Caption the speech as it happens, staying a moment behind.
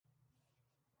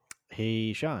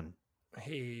Hey, Sean,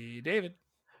 Hey, David.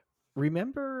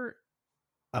 remember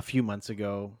a few months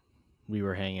ago we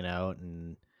were hanging out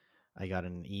and I got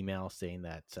an email saying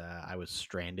that I was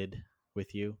stranded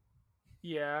with you?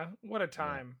 Yeah, what a Yeah,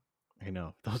 time. I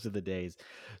know. Those are the days.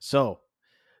 So,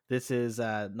 this is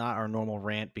not our normal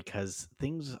rant because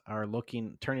things are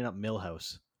turning up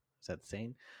Millhouse. Is that the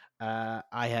saying?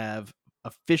 I have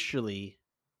officially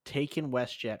taken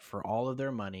WestJet for all of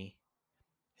their money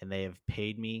and they have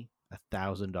paid me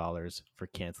 $1,000 for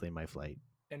canceling my flight.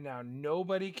 And now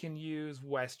nobody can use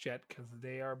WestJet because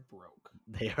they are broke.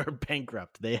 They are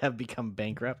bankrupt. They have become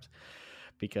bankrupt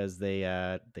because they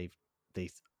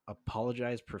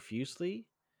apologized profusely,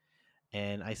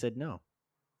 and I said no.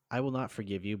 I will not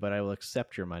forgive you, but I will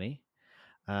accept your money.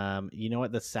 You know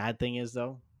what the sad thing is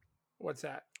though, What's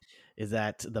that? is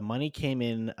that the money came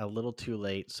in a little too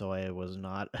late, so I was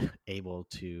not able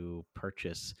to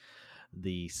purchase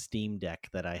the Steam Deck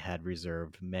that I had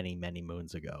reserved many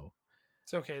moons ago.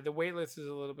 It's okay. The wait list is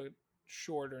a little bit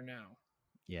shorter now.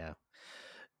 Yeah.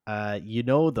 You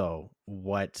know, though,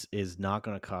 what is not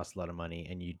going to cost a lot of money,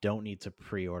 and you don't need to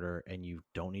pre-order, and you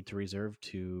don't need to reserve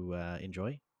to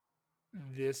enjoy.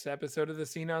 This episode of the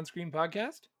Scene on Screen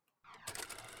podcast.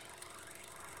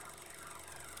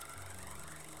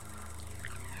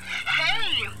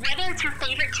 Hey, whether it's your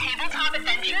favorite tabletop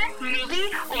adventure, movie,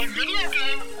 or video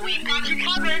game, we've got you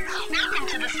covered. Welcome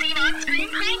to the Scene on Screen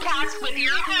podcast with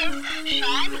your hosts,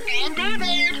 Sean and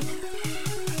David.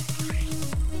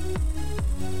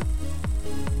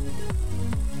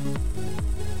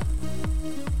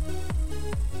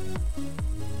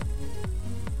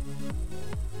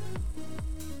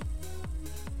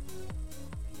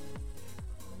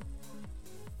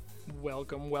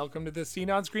 Welcome to the Scene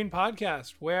on Screen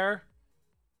podcast, where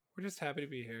we're just happy to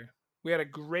be here. We had a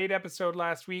great episode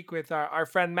last week with our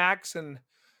friend Max and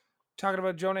talking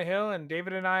about Jonah Hill, and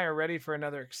David and I are ready for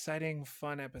another exciting,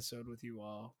 fun episode with you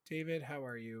all. David, how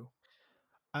are you?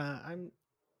 I'm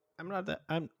I'm not that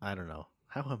I don't know.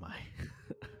 How am I?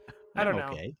 I I'm don't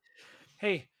know. okay.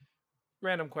 Hey,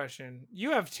 random question.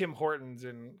 You have Tim Hortons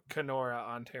in Kenora,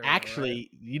 Ontario, right? Actually,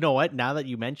 you know what? Now that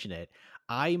you mention it,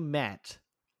 I met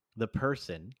the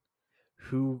person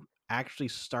who actually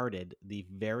started the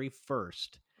very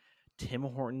first Tim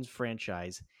Hortons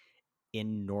franchise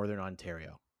in Northern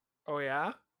Ontario. Oh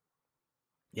yeah?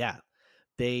 Yeah.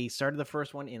 They started the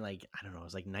first one in like, I don't know, it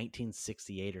was like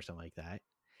 1968 or something like that.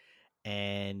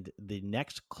 And the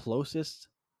next closest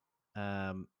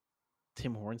um,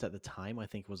 Tim Hortons at the time, I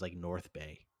think, was like North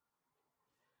Bay.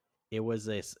 It was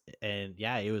this, and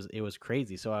yeah, it was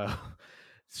crazy. So,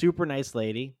 super nice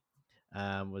lady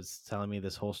was telling me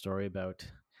this whole story about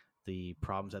the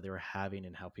problems that they were having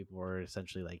and how people were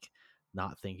essentially like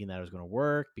not thinking that it was going to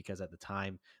work because at the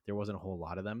time there wasn't a whole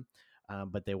lot of them.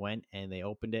 But they went and they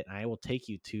opened it, and I will take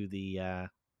you to the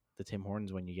Tim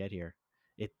Hortons when you get here.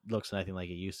 It looks nothing like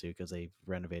it used to because they've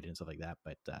renovated and stuff like that.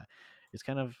 But it's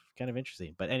kind of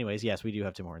interesting. But anyways, yes, we do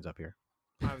have Tim Hortons up here.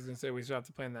 I was gonna say we still have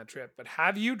to plan that trip, but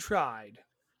have you tried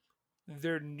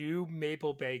their new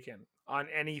maple bacon on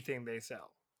anything they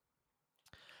sell?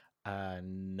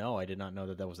 No, I did not know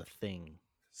that that was a thing.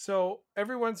 So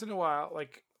every once in a while,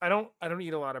 like I don't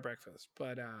eat a lot of breakfast,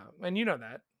 but and you know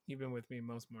that you've been with me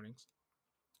most mornings.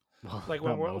 Well, Like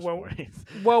when not we're most mornings.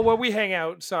 when we hang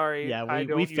out. Sorry, Yeah, I we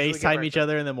don't usually get FaceTime each breakfast.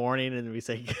 other in the morning and we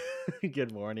say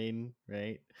good morning,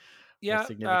 right? Our Yeah,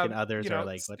 significant others are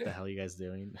like, "What the st- hell are you guys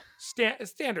doing?"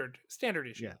 standard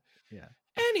issue. Yeah, yeah.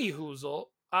 Any hoozle.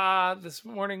 This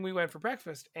morning we went for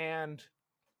breakfast and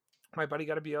my buddy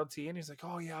got a BLT and he's like,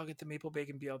 "Oh yeah, I'll get the maple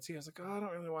bacon BLT." I was like, "Oh, I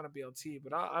don't really want a BLT,"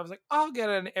 but I was like, "I'll get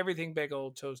an everything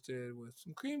bagel toasted with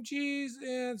some cream cheese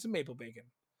and some maple bacon."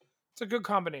 It's a good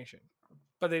combination,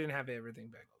 but they didn't have everything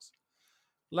bagels.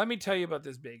 Let me tell you about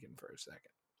this bacon for a second.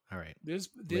 All right, lay This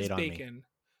it on me. bacon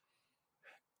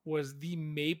was the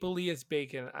maplest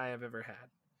bacon I have ever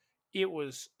had. It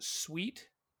was sweet,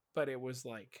 but it was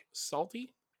like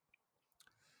salty.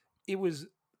 It was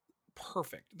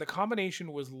perfect. The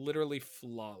combination was literally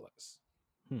flawless.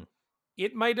 Hmm.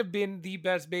 It might have been the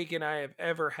best bacon I have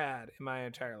ever had in my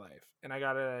entire life, and I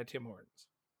got it at Tim Hortons,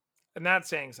 and that's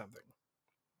saying something.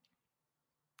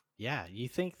 Yeah, you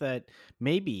think that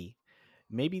maybe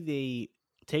they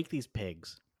take these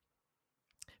pigs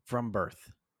from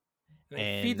birth And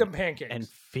they feed and them pancakes.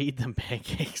 feed them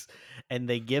pancakes and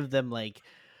they give them like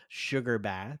sugar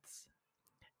baths,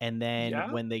 and then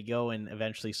Yeah, when they go and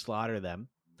eventually slaughter them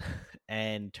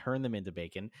and turn them into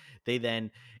bacon, they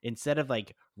then, instead of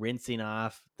like rinsing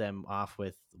off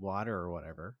with water or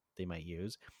whatever they might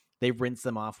use, they rinse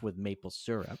them off with maple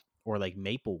syrup or like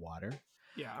maple water,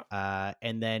 Yeah.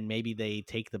 And then maybe they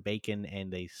take the bacon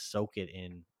and they soak it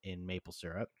in maple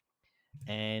syrup.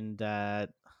 And I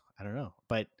don't know,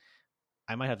 but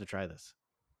I might have to try this.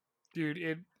 Dude,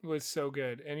 it was so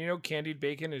good. And you know, candied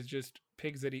bacon is just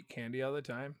pigs that eat candy all the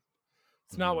time.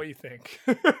 It's not Mhm. what you think.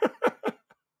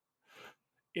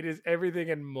 It is everything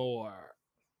and more.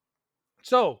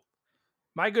 So,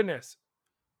 my goodness,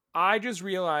 I just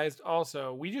realized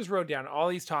also, we just wrote down all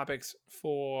these topics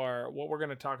for what we're going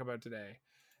to talk about today.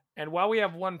 And while we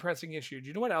have one pressing issue, do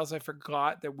you know what else I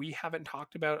forgot that we haven't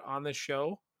talked about on the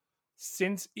show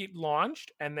since it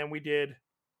launched? And then we did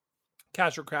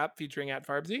Cash or Crap featuring at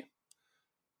Farbsy.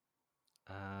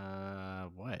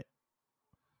 What?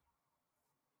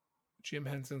 Jim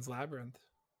Henson's Labyrinth.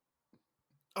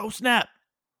 Oh, snap.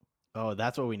 Oh,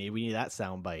 that's what we need. We need that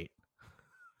sound bite.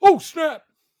 Oh, snap.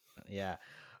 Yeah.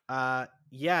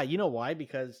 Yeah, you know why?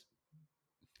 Because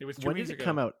It was 2 when weeks did it ago.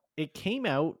 come out? It came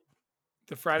out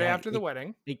The Friday yeah, after the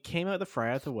wedding. It came out the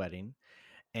Friday after the wedding,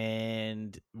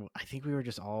 and I think we were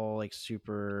just all like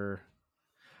super.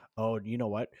 Oh, you know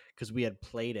what? Because we had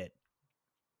played it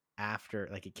after,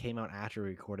 like it came out after we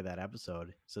recorded that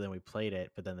episode. So then we played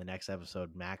it, but then the next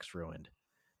episode Max ruined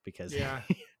because Yeah.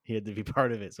 he had to be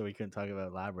part of it, so we couldn't talk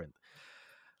about Labyrinth.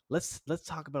 Let's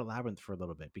talk about Labyrinth for a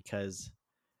little bit because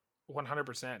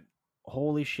 100%.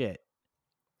 holy shit.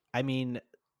 I mean,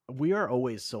 we are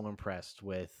always so impressed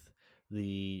with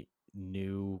the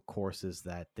new courses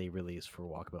that they release for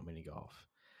Walkabout Mini Golf.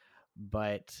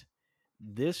 But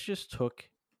this just took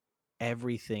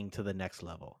everything to the next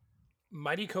level.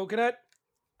 Mighty Coconut,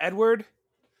 Edward,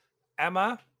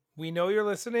 Emma, we know you're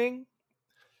listening.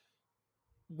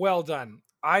 Well done.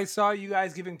 I saw you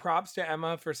guys giving props to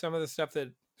Emma for some of the stuff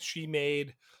that she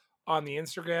made on the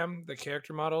Instagram, the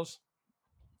character models.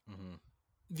 Mm-hmm.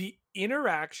 The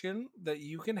interaction that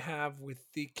you can have with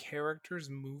the characters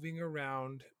moving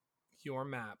around your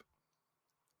map.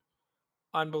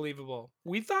 Unbelievable.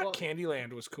 We thought Well,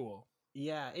 Candyland was cool.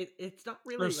 Yeah, it's not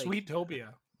really Or like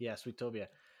Sweetopia. Yeah, Sweetopia.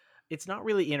 It's not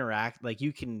really interact like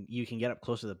you can get up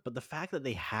close to them, but the fact that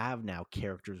they have now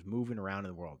characters moving around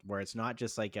in the world where it's not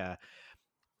just like a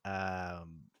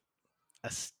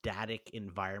static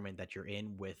environment that you're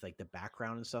in with like the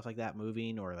background and stuff like that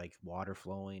moving, or like water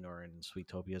flowing, or in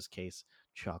Sweetopia's case,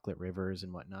 chocolate rivers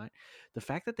and whatnot. The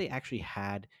fact that they actually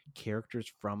had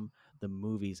characters from the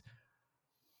movies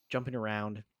jumping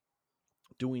around,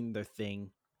 doing their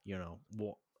thing,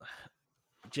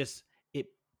 just it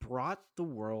brought the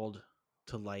world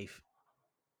to life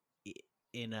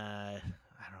in a,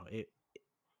 I don't know,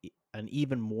 an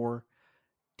even more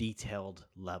detailed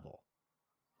level,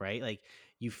 right? Like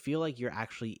you feel like you're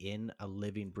actually in a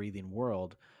living, breathing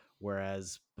world,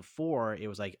 whereas before it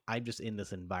was like I'm just in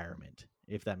this environment,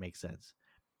 if that makes sense.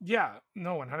 Yeah,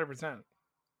 no, 100%.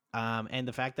 And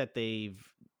the fact that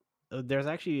there's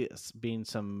actually been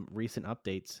some recent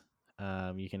updates.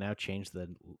 You can now change the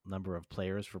number of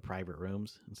players for private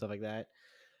rooms and stuff like that.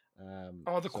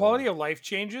 The quality of life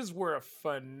changes were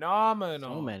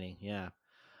phenomenal. So many, yeah.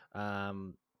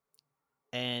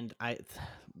 And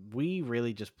we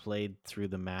really just played through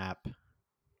the map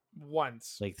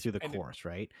once, like through the course,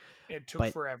 right? It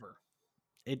took forever.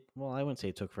 Well, I wouldn't say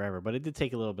it took forever, but it did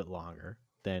take a little bit longer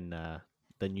than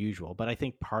usual. But I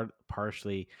think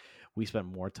partially we spent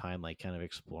more time like kind of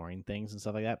exploring things and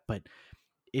stuff like that. But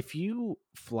if you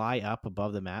fly up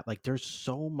above the map, like there's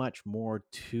so much more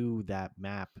to that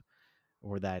map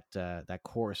or that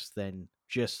course than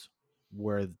just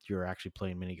where you're actually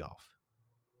playing mini golf.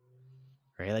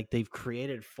 Right? Like they've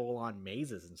created full on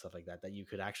mazes and stuff like that you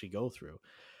could actually go through.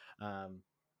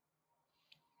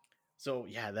 So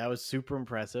yeah, that was super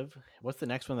impressive. What's the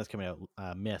next one that's coming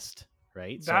out? Mist,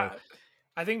 right?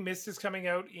 I think Mist is coming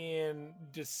out in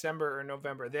December or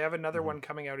November. They have another one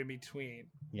coming out in between.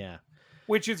 Yeah.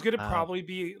 Which is going to probably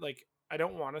be like, I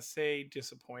don't want to say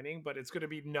disappointing, but it's going to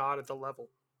be not at the level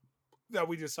that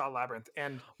we just saw Labyrinth.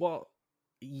 And well,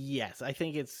 yes, I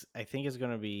think it's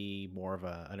going to be more of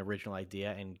an original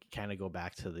idea and kind of go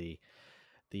back to the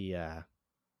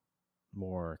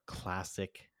more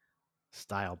classic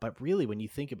style. But really, when you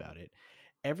think about it,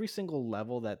 every single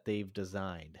level that they've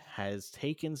designed has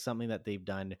taken something that they've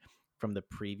done from the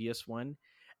previous one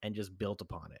and just built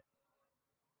upon it.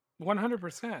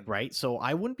 100%. Right? So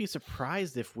I wouldn't be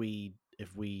surprised if we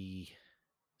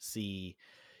see,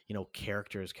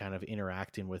 characters kind of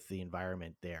interacting with the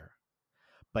environment there.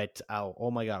 But oh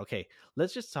my god, okay.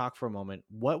 Let's just talk for a moment.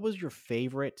 What was your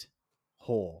favorite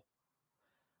hole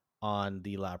on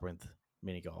the Labyrinth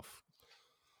mini golf?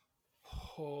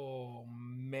 Oh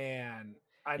man.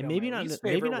 I know maybe not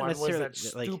necessarily was that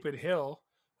stupid hill.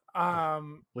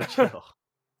 Which hill?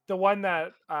 The one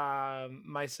that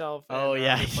myself and Oh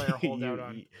yeah, another player hold out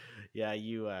on.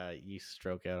 you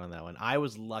stroke out on that one. I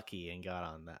was lucky and got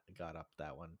up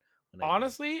that one when I did.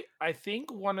 Honestly, I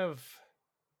think one of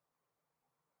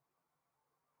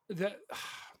the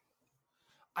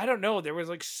I don't know. There was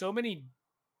like so many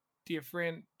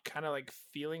different kind of like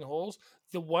feeling holes.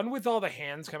 The one with all the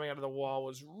hands coming out of the wall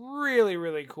was really,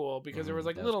 really cool because there was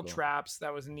like That was little cool. traps.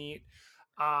 That was neat.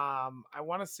 I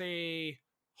want to say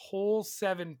hole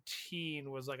 17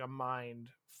 was like a mind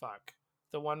fuck.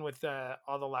 The one with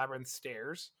all the labyrinth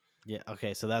stairs. Yeah,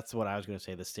 okay, so that's what I was going to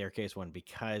say, the staircase one,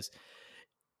 because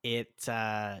it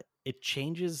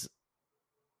changes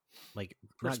like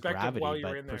not Perspective while gravity you're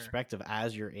but in there. perspective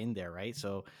as you're in there, right?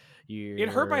 So It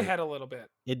hurt my head a little bit.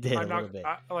 It did I'm a not little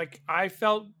bit. I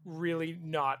felt really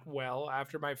not well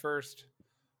after my first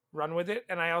run with it,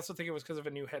 and I also think it was because of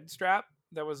a new head strap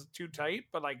that was too tight.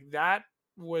 But like that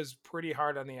was pretty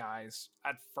hard on the eyes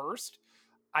at first.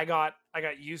 I got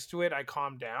used to it. I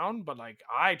calmed down, but like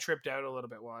I tripped out a little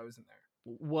bit while I was in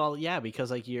there. Well, yeah,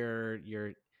 because like you're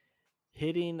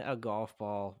hitting a golf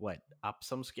ball up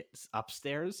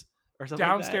upstairs or something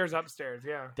Downstairs, like that? upstairs,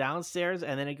 yeah. Downstairs,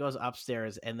 and then it goes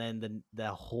upstairs, and then the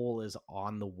hole is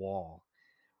on the wall,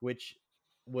 which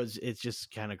it's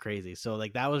just kind of crazy. So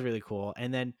like that was really cool.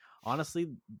 And then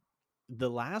honestly, the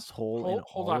last hole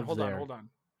Hold on.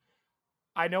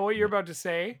 I know what you're about to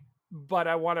say, but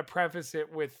I want to preface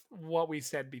it with what we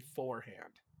said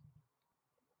beforehand.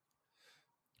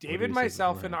 David,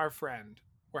 myself, and our friend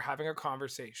were having a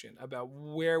conversation about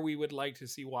where we would like to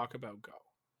see Walkabout go.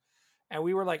 And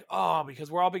we were like, oh, because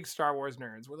we're all big Star Wars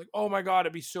nerds. We're like, oh my God,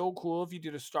 it'd be so cool if you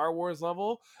did a Star Wars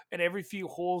level and every few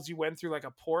holes you went through like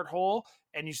a porthole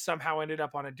and you somehow ended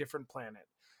up on a different planet.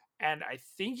 And I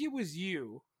think it was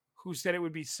you who said it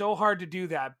would be so hard to do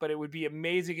that, but it would be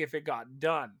amazing if it got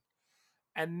done.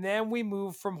 And then we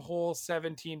moved from hole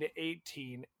 17 to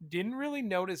 18. Didn't really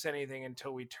notice anything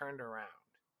until we turned around.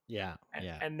 Yeah.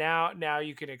 And now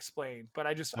you can explain. But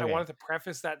I wanted to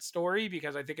preface that story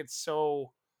because I think it's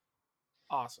so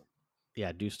awesome.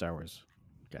 Yeah, do Star Wars,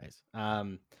 guys.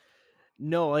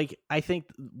 No, like I think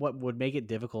what would make it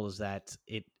difficult is that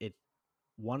it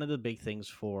one of the big things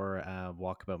for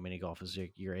Walkabout mini golf is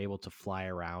you're able to fly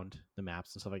around the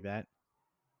maps and stuff like that.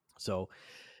 So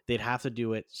they'd have to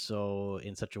do it so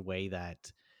in such a way that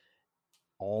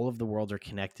all of the worlds are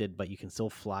connected, but you can still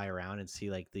fly around and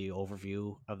see like the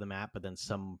overview of the map. But then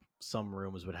some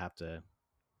rooms would have to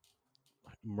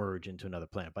merge into another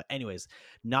planet. But anyways,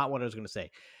 not what I was going to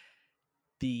say.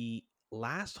 The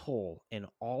last hole in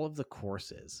all of the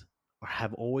courses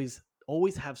have always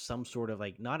have some sort of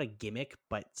like not a gimmick,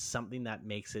 but something that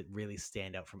makes it really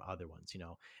stand out from other ones. You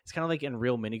know, it's kind of like in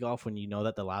real mini golf when you know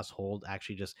that the last hole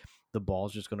actually just the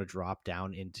ball's just going to drop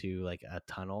down into like a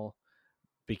tunnel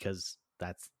because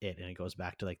that's it, and it goes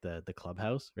back to like the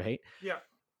clubhouse, right? Yeah.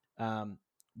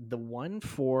 The one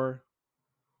for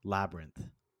Labyrinth,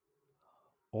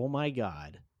 oh my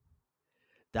God,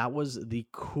 that was the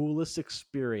coolest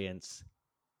experience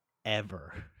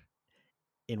ever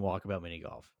in Walkabout mini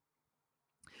golf.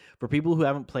 For people who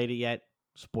haven't played it yet,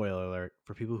 spoiler alert,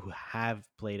 for people who have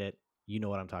played it, you know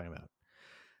what I'm talking about.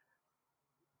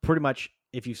 Pretty much,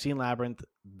 if you've seen Labyrinth,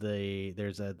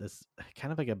 there's this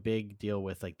kind of like a big deal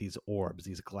with like these orbs,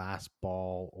 these glass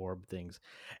ball orb things.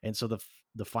 And so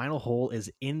the final hole is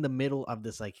in the middle of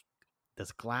this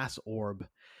glass orb.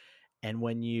 And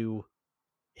when you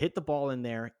hit the ball in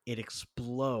there, it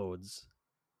explodes.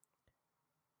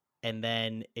 And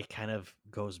then it kind of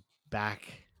goes back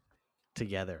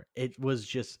together. It was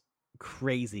just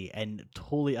crazy and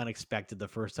totally unexpected the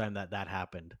first time that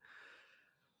happened.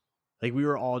 Like we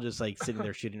were all just like sitting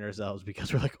there shooting ourselves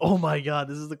because we're like, oh my God,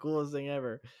 this is the coolest thing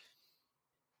ever.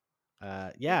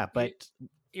 Yeah, but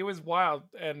it was wild.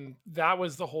 And that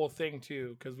was the whole thing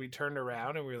too, because we turned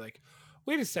around and we were like,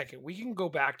 wait a second, we can go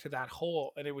back to that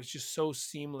hole. And it was just so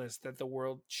seamless that the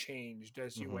world changed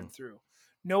as you went through.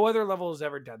 No other level has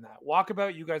ever done that.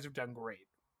 Walkabout, you guys have done great.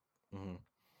 Mm-hmm.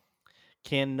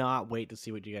 Cannot wait to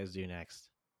see what you guys do next.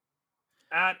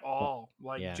 At all.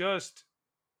 Just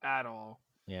at all.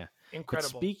 Yeah.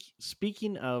 Incredible. But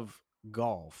speaking of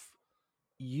golf,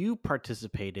 you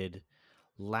participated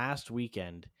last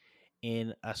weekend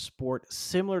in a sport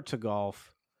similar to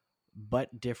golf,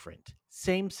 but different.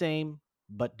 Same,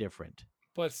 but different.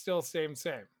 But still same.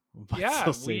 But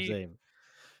still same.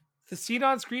 The Scene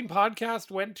on Screen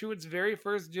podcast went to its very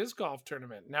first disc golf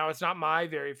tournament. Now, it's not my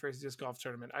very first disc golf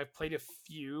tournament. I've played a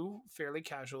few fairly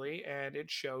casually, and it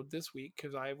showed this week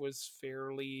because I was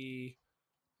fairly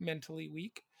mentally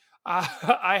weak.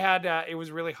 It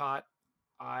was really hot.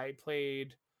 I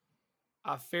played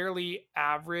a fairly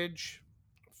average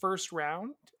first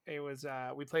round. It was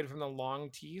we played from the long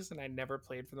tees, and I never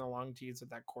played from the long tees at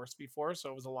that course before, so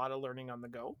it was a lot of learning on the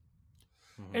go.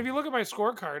 And if you look at my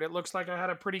scorecard, it looks like I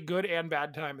had a pretty good and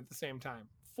bad time at the same time.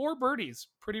 4 birdies,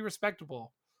 pretty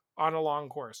respectable on a long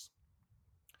course.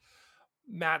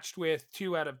 Matched with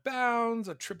 2 out of bounds,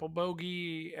 a triple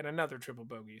bogey, and another triple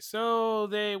bogey. So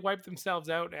they wiped themselves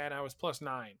out, and I was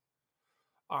 +9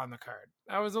 on the card.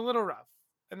 That was a little rough.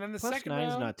 And then the second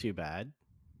round, +9 is not too bad.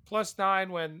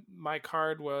 +9 when my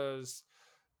card was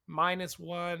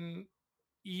 -1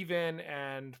 even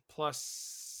and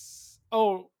plus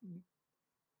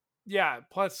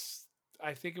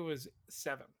I think it was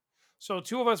 7. So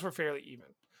 2 of us were fairly even.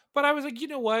 But I was like, you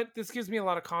know what? This gives me a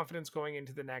lot of confidence going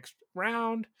into the next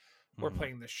round. We're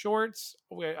playing the shorts.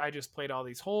 I just played all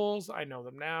these holes. I know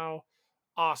them now.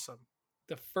 Awesome.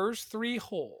 The first 3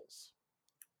 holes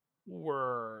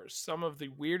were some of the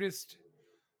weirdest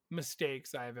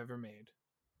mistakes I've ever made.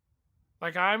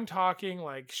 Like, I'm talking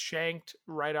like shanked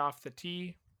right off the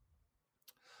tee.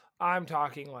 I'm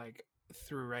talking like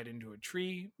threw right into a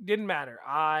tree. Didn't matter.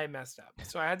 I messed up.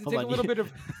 So I had to take a little bit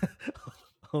of...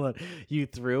 Hold on. You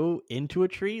threw into a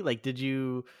tree? Like, did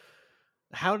you...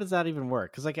 How does that even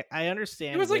work? Because, like, I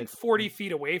understand... It was like 40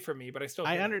 feet away from me, but I still...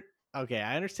 Okay,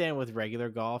 I understand with regular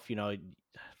golf, you know,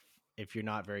 if you're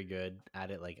not very good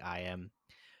at it like I am,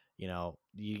 you know,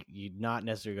 you're not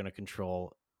necessarily going to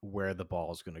control where the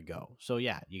ball is going to go. So,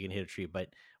 yeah, you can hit a tree.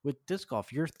 But with disc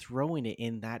golf, you're throwing it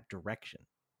in that direction.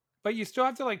 But you still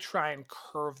have to, like, try and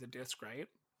curve the disc, right?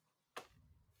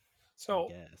 So...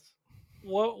 Yes.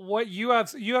 What you have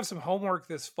some homework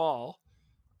this fall,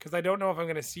 because I don't know if I'm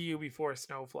going to see you before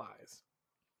snow flies.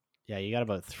 Yeah, you got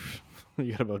about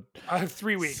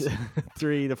 3 weeks,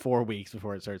 3 to 4 weeks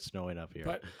before it starts snowing up here.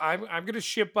 But I'm going to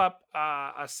ship up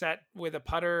a set with a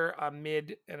putter, a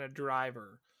mid, and a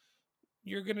driver.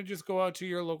 You're going to just go out to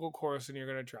your local course and you're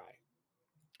going to try.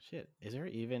 Shit, is there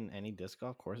even any disc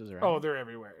golf courses around? Oh, they're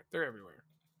everywhere. They're everywhere.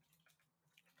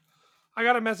 I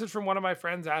got a message from one of my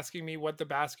friends asking me what the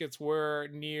baskets were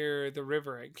near the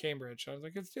river at Cambridge. I was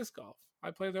like, it's disc golf.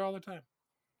 I play there all the time.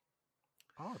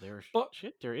 Oh,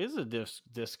 there is a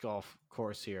disc golf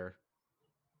course here.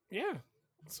 Yeah.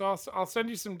 So I'll send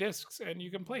you some discs and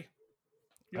you can play.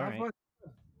 All right.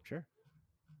 Sure.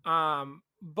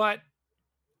 But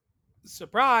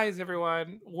surprise,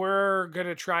 everyone, we're going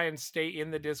to try and stay in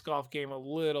the disc golf game a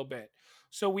little bit.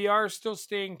 So we are still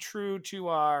staying true to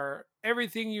our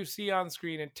everything you see on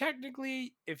screen. And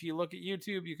technically, if you look at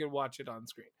YouTube, you can watch it on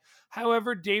screen.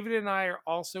 However, David and I are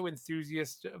also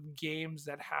enthusiasts of games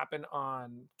that happen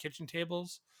on kitchen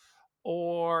tables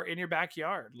or in your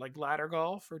backyard, like ladder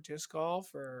golf or disc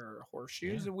golf or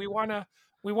horseshoes. Yeah. And we want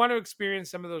to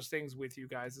experience some of those things with you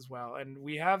guys as well. And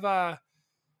we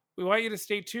want you to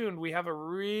stay tuned. We have a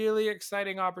really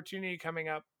exciting opportunity coming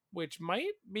up, which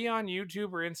might be on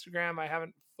YouTube or Instagram. I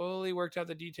haven't fully worked out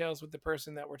the details with the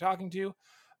person that we're talking to,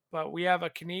 but we have a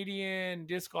Canadian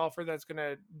disc golfer that's going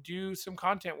to do some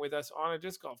content with us on a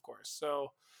disc golf course.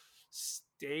 So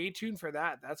stay tuned for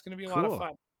that. That's going to be a lot of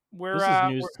fun. This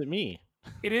is news to me.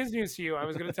 It is news to you. I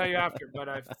was going to tell you after, but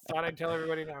I thought I'd tell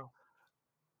everybody now.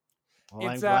 Well,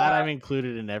 I'm glad I'm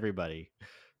included in everybody.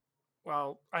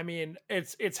 Well, I mean,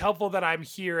 it's helpful that I'm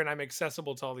here and I'm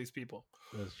accessible to all these people.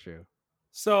 That's true.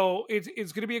 So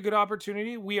it's going to be a good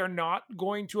opportunity. We are not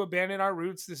going to abandon our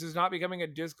roots. This is not becoming a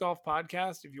disc golf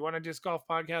podcast. If you want a disc golf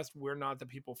podcast, we're not the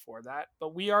people for that.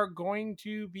 But we are going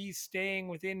to be staying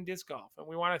within disc golf. And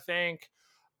we want to thank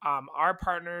our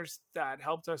partners that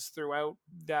helped us throughout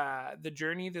the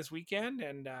journey this weekend.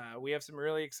 And we have some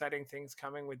really exciting things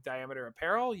coming with Diameter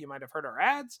Apparel. You might have heard our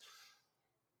ads.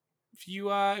 If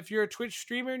you're a Twitch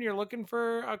streamer and you're looking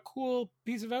for a cool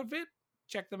piece of outfit,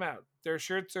 check them out. Their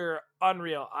shirts are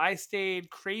unreal. I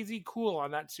stayed crazy cool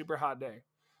on that super hot day.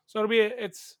 So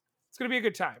it's going to be a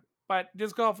good time. But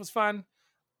disc golf was fun.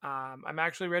 I'm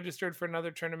actually registered for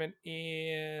another tournament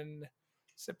in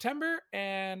September,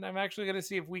 and I'm actually going to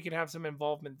see if we can have some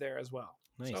involvement there as well.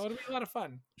 Nice. So it'll be a lot of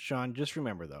fun. Sean, just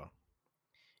remember though,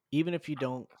 even if you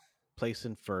don't place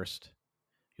in first,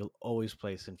 you'll always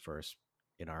place in first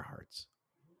in our hearts.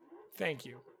 Thank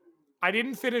you. I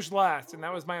didn't finish last, and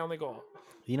that was my only goal.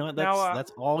 You know what?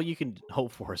 That's all you can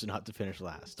hope for, is not to finish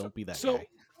last. Don't be that guy.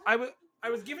 I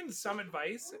was given some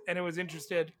advice, and it was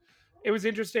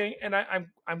interesting, and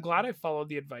I'm glad I followed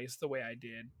the advice the way I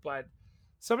did. But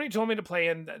somebody told me to play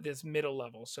in this middle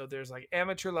level. So there's like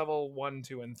amateur level 1,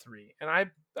 2, and 3, and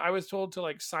I was told to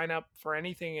like sign up for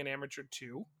anything in amateur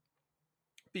 2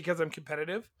 because I'm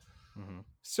competitive. Mm-hmm.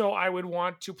 So I would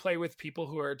want to play with people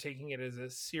who are taking it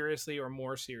as seriously or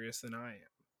more serious than I am.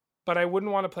 but I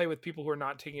wouldn't want to play with people who are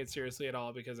not taking it seriously at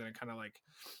all, because then it kind of like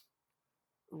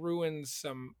ruins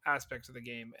some aspects of the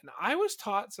game. And I was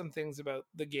taught some things about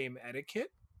the game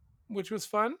etiquette, which was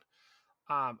fun.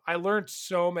 I learned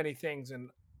so many things, and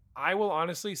I will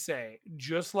honestly say,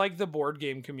 just like the board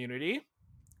game community,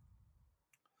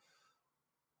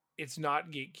 it's not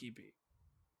gatekeeping.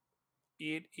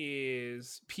 It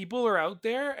is, people are out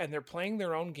there and they're playing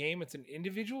their own game. It's an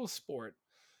individual sport,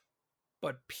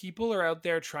 but people are out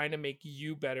there trying to make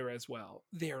you better as well.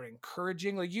 They're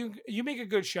encouraging, like you make a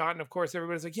good shot, and of course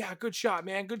everybody's like, yeah, good shot,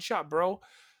 man, good shot, bro.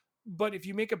 But if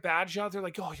you make a bad shot, they're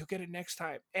like, oh, you'll get it next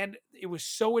time. And it was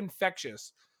so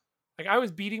infectious. Like, I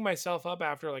was beating myself up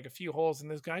after like a few holes,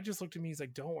 and this guy just looked at me. He's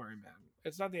like, don't worry, man.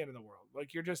 It's not the end of the world. Like,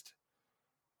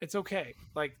 it's okay.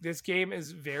 Like, this game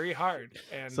is very hard.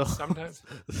 And sometimes.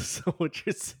 So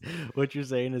what you're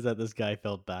saying is that this guy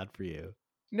felt bad for you.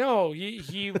 No,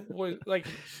 he was like,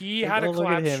 he had a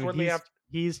collapse shortly after.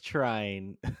 He's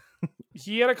trying.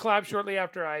 He had a collapse shortly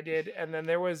after I did, and then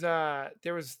there was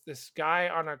this guy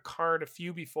on a card a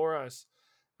few before us,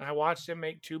 and I watched him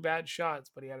make 2 bad shots,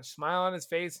 but he had a smile on his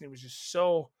face, and he was just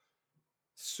so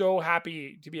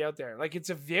happy to be out there. Like, it's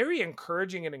a very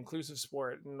encouraging and inclusive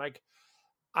sport, and like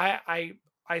I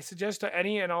suggest to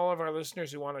any and all of our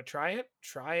listeners who want to try it.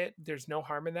 There's no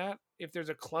harm in that. If there's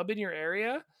a club in your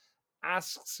area,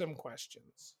 ask some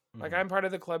questions. Like, I'm part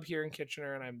of the club here in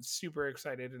Kitchener, and I'm super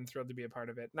excited and thrilled to be a part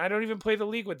of it. And I don't even play the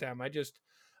league with them.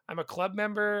 I'm a club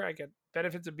member. I get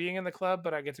benefits of being in the club,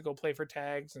 but I get to go play for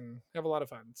tags and have a lot of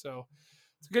fun. So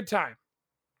it's a good time.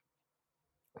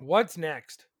 What's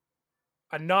next?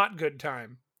 A not good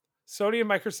time. Sony and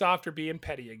Microsoft are being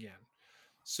petty again.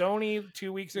 Sony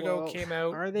 2 weeks ago came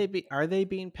out. Are they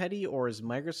being petty, or is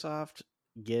Microsoft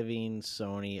giving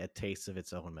Sony a taste of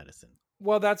its own medicine?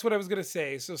 Well, that's what I was going to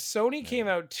say. So Sony came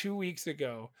out 2 weeks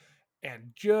ago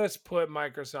and just put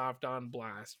Microsoft on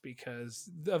blast because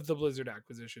of the Blizzard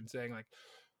acquisition, saying like,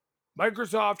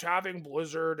 Microsoft having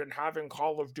Blizzard and having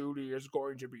Call of Duty is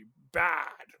going to be bad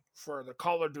for the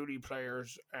Call of Duty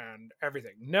players and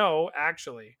everything. No,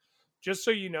 actually, just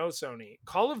so you know, Sony,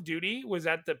 Call of Duty was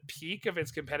at the peak of its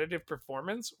competitive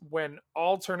performance when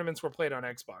all tournaments were played on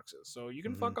Xboxes. So you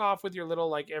can fuck off with your little,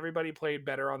 like, everybody played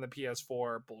better on the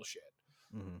PS4 bullshit.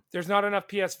 There's not enough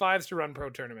PS5s to run pro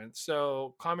tournaments,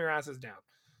 so calm your asses down.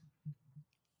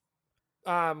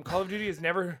 Call of Duty has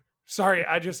never... Sorry,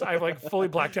 I like fully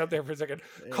blacked out there for a second.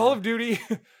 Yeah. Call of Duty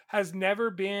has never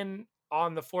been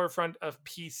on the forefront of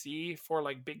PC for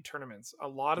like big tournaments. A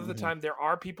lot of the time there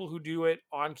are people who do it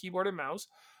on keyboard and mouse,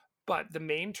 but the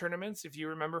main tournaments, if you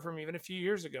remember from even a few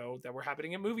years ago that were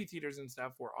happening at movie theaters and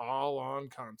stuff, were all on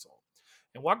console.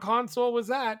 And what console was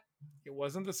that? It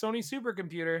wasn't the Sony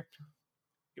supercomputer.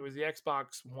 It was the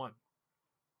Xbox One.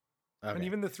 Okay. And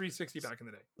even the 360 back in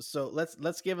the day. So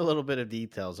let's give a little bit of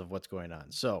details of what's going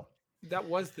on. So that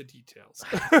was the details.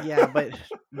 Yeah, but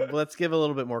let's give a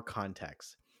little bit more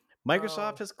context.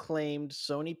 Microsoft has claimed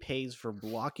Sony pays for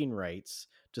blocking rights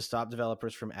to stop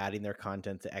developers from adding their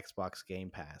content to Xbox Game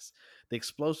Pass. The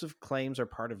explosive claims are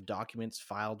part of documents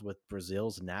filed with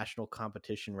Brazil's national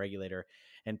competition regulator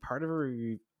and part of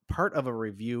a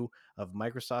review of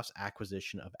Microsoft's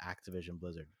acquisition of Activision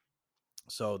Blizzard.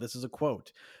 So this is a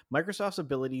quote. Microsoft's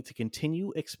ability to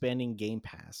continue expanding Game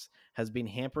Pass has been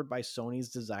hampered by Sony's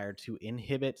desire to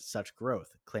inhibit such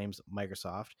growth, claims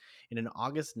Microsoft in an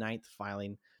August 9th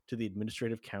filing to the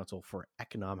Administrative Council for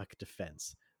Economic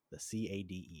Defense, the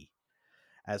CADE,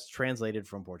 as translated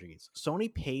from Portuguese.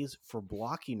 Sony pays for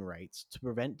blocking rights to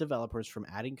prevent developers from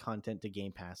adding content to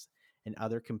Game Pass and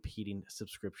other competing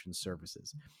subscription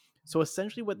services. So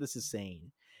essentially what this is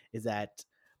saying is that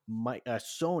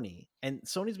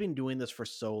Sony's been doing this for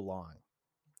so long,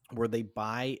 where they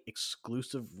buy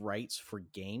exclusive rights for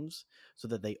games so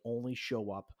that they only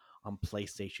show up on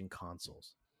PlayStation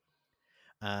consoles.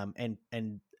 And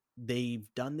they've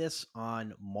done this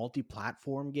on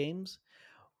multi-platform games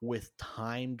with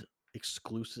timed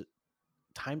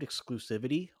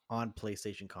exclusivity on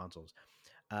PlayStation consoles.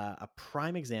 A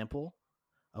prime example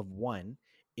of one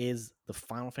is the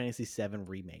Final Fantasy VII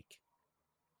Remake.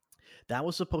 That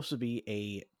was supposed to be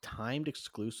a timed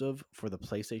exclusive for the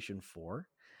PlayStation 4,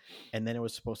 and then it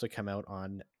was supposed to come out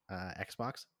on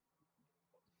Xbox.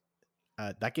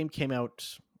 That game came out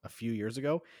a few years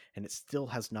ago, and it still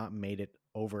has not made it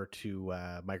over to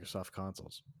Microsoft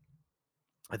consoles.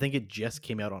 I think it just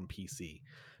came out on PC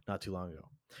not too long ago.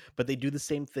 But they do the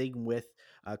same thing with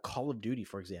Call of Duty,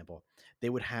 for example. They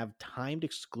would have timed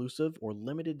exclusive or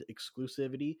limited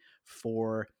exclusivity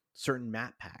for certain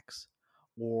map packs,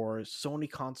 or Sony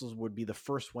consoles would be the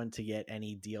first one to get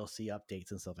any DLC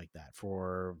updates and stuff like that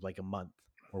for like a month.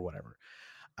 or whatever.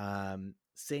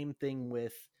 Same thing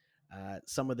with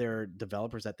some of their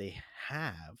developers that they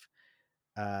have.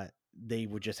 They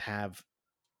would just have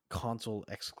console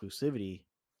exclusivity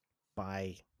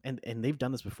by and they've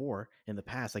done this before in the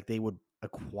past. Like they would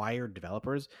acquire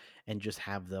developers and just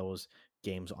have those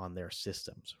games on their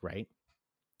systems, right?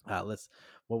 What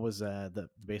was the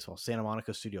baseball Santa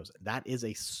Monica Studios? That is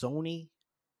a Sony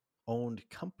owned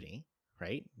company,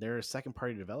 right? They're a second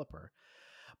party developer,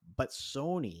 but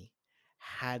Sony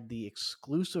had the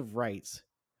exclusive rights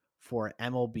for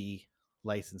MLB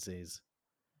licenses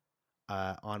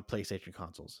on PlayStation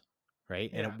consoles,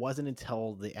 right? And Yeah. it wasn't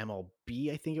until the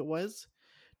MLB, I think it was,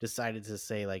 decided to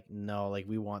say like, no, like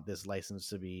we want this license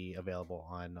to be available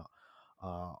on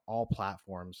all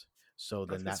platforms. So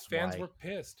then Because that's fans why, were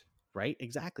pissed. right?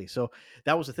 Exactly. So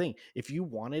that was the thing. If you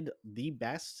wanted the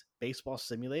best baseball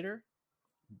simulator,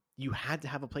 you had to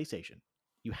have a PlayStation.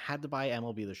 You had to buy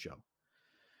MLB The Show,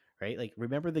 right? Like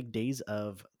remember the days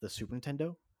of the Super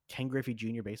Nintendo, Ken Griffey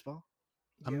Jr. Baseball?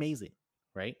 Yes. Amazing,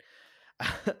 right?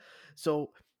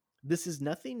 So this is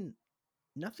nothing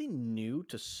new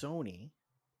to Sony,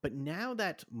 but now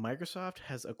that Microsoft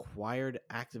has acquired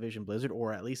Activision Blizzard,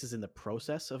 or at least is in the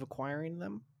process of acquiring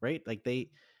them, right? Like did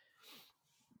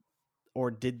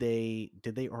they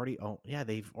already own? Yeah,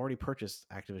 they've already purchased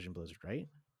Activision Blizzard, right?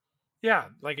 Yeah,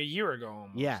 like a year ago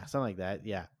almost. Yeah, something like that.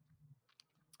 Yeah.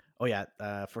 Oh yeah,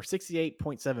 for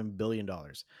 $68.7 billion.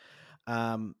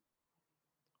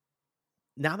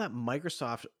 Now that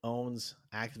Microsoft owns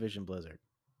Activision Blizzard,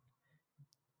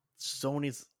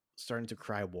 Sony's starting to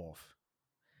cry wolf,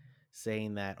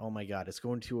 saying that, oh my God, it's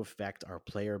going to affect our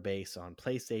player base on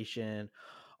PlayStation,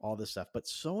 all this stuff. But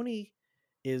Sony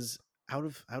is out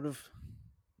of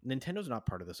Nintendo's not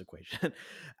part of this equation.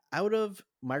 Out of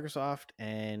Microsoft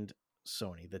and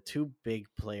Sony, the two big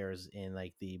players in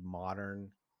like the modern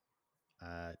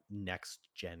next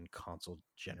gen console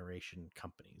generation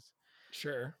companies.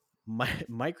 Sure.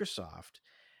 Microsoft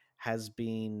has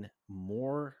been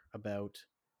more about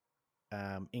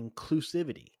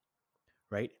inclusivity,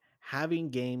 right?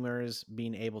 Having gamers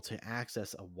being able to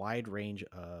access a wide range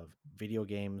of video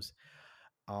games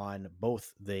on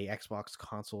both the Xbox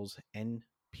consoles and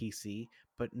PC.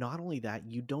 But not only that,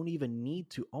 you don't even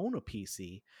need to own a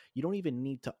PC. You don't even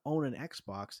need to own an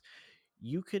Xbox.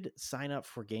 You could sign up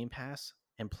for Game Pass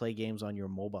and play games on your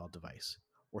mobile device,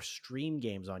 or stream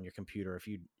games on your computer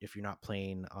if you're not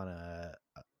playing on a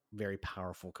very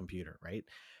powerful computer, right?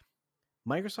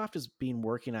 Microsoft has been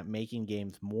working at making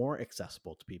games more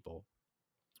accessible to people,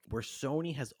 where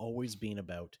Sony has always been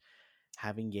about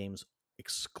having games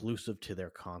exclusive to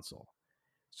their console.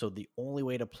 So the only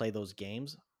way to play those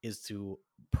games is to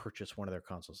purchase one of their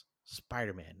consoles.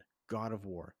 Spider-Man, God of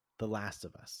War, The Last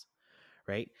of Us,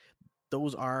 right?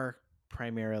 Those are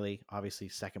primarily, obviously,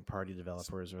 second-party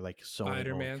developers or like Sony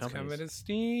Spider-Man's companies. coming to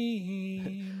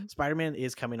Steam. Spider-Man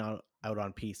is coming out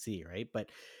on PC, right? But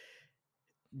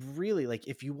really, like,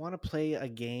 if you want to play a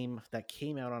game that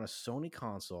came out on a Sony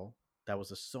console that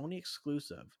was a Sony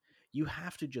exclusive, you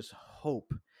have to just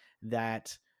hope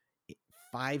that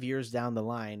 5 years down the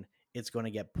line, it's going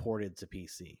to get ported to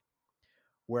PC.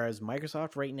 Whereas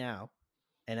Microsoft right now,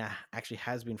 and actually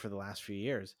has been for the last few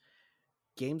years,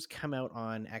 games come out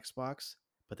on Xbox,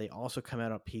 but they also come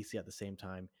out on PC at the same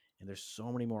time. And there's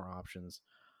so many more options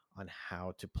on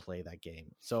how to play that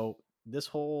game. So this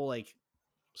whole like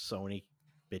Sony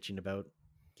bitching about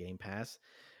Game Pass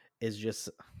is just,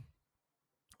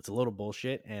 it's a little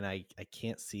bullshit. And I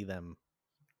can't see them.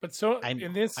 But so I'm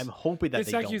hoping that this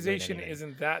they don't win accusation anything.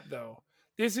 isn't that though.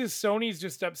 This is Sony's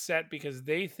just upset because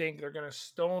they think they're going to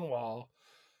stonewall,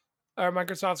 or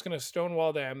Microsoft's going to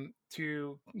stonewall them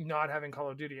to not having Call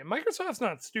of Duty. And Microsoft's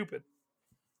not stupid.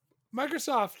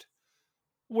 Microsoft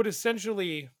would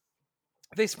essentially,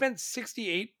 they spent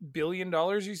 $68 billion,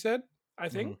 you said, I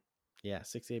think. Yeah,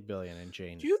 68 billion and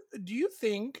change. Do you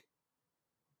think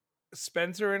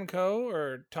Spencer and Co.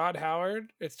 or Todd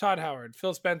Howard? It's Todd Howard.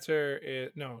 Phil Spencer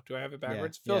is, no, do I have it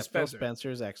backwards? Yeah, Phil Spencer. Phil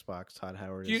Spencer's Xbox. Todd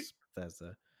Howard is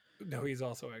Bethesda. No, he's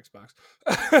also Xbox.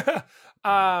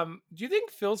 Do you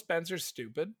think Phil Spencer's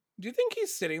stupid? Do you think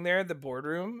he's sitting there at the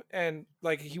boardroom and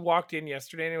like he walked in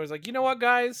yesterday and he was like, you know what,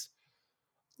 guys?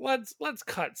 Let's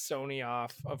cut Sony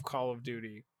off of Call of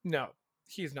Duty. No,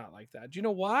 he's not like that. Do you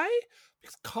know why?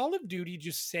 Because Call of Duty,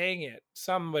 just saying it,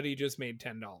 somebody just made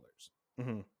 $10.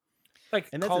 Mm-hmm. Like,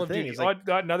 and Call of Duty, like,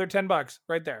 got another $10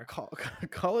 right there.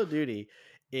 Call of Duty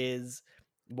is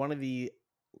one of the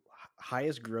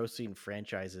highest grossing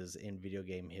franchises in video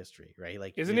game history, right?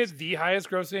 Like, isn't it the highest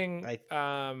grossing?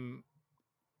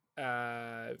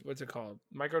 what's What's it called?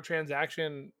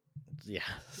 Microtransaction Yeah,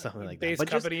 something like that. base But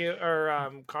just company or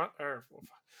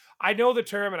I know the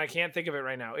term and I can't think of it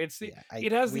right now. It's the yeah,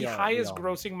 it has we the all highest know.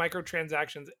 grossing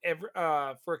microtransactions ever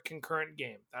for a concurrent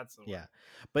game. That's the word. Yeah,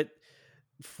 but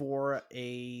for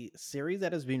a series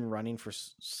that has been running for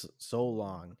so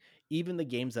long, even the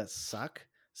games that suck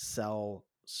sell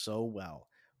so well.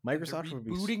 And they're Microsoft would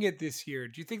be rebooting it this year.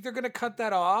 Do you think they're going to cut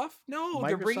that off? No,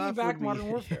 they're bringing Microsoft would back be Modern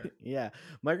Warfare. yeah,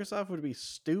 Microsoft would be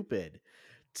stupid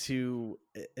to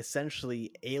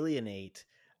essentially alienate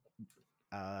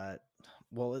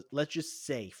well, let's just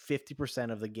say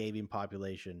 50% of the gaming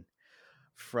population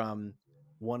from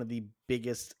one of the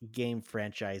biggest game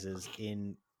franchises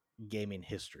in gaming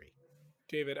history.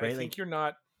 David, I Right? think Like, you're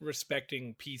not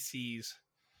respecting PC's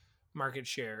market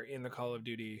share in the Call of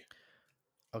Duty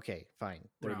okay, fine.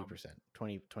 30%,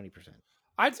 realm. 20%.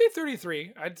 I'd say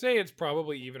 33. I'd say it's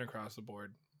probably even across the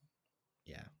board.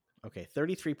 Yeah. Okay,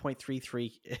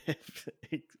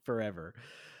 33.33 forever.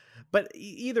 But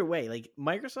either way, like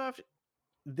Microsoft,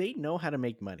 they know how to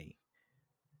make money.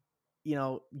 You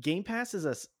know, Game Pass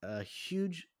is a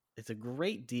huge, it's a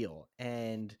great deal.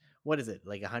 And what is it?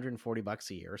 Like $140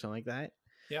 a year or something like that?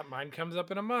 Yeah, mine comes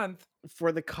up in a month.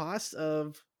 For the cost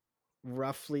of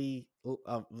roughly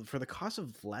for the cost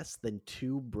of less than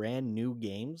 2 brand new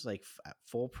games, like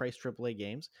full price AAA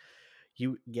games,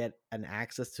 you get an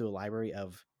access to a library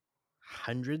of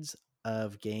hundreds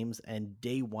of games and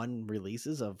day one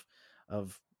releases of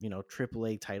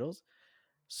AAA titles.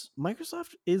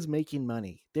 Microsoft is making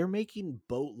money. They're making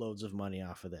boatloads of money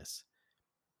off of this,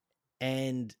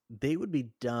 and they would be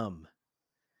dumb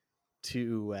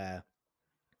to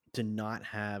not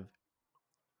have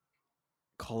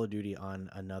Call of Duty on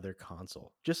another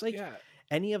console. Just like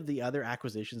any of the other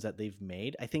acquisitions that they've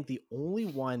made, I think the only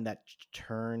one that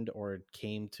turned or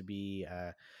came to be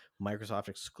Microsoft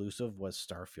exclusive was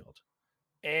Starfield.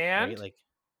 And right? Like,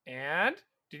 and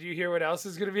did you hear what else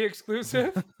is going to be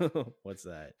exclusive? what's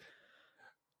that?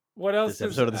 What else? This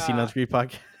episode of the Scene on Screen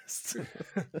podcast.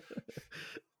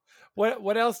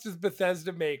 What else does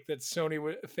Bethesda make that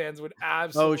Sony fans would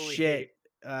absolutely hate?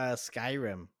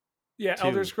 Skyrim. Yeah, 2.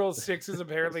 Elder Scrolls 6 is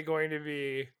apparently going to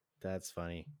be. That's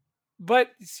funny.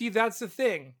 But see, that's the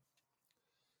thing.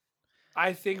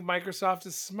 I think Microsoft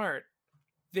is smart.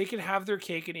 They can have their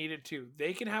cake and eat it too.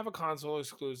 They can have a console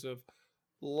exclusive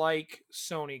like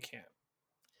Sony can.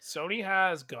 Sony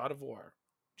has God of War.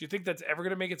 Do you think that's ever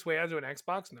going to make its way onto an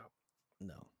Xbox?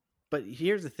 No. But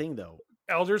here's the thing, though.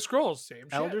 Elder Scrolls, same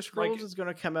shit. Elder Scrolls is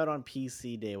going to come out on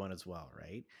PC day one as well,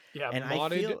 right? Yeah, and modded I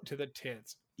feel, to the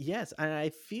tits. Yes, and I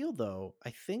feel, though, I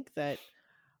think that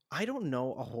I don't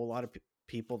know a whole lot of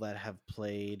people that have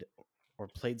played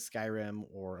Skyrim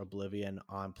or Oblivion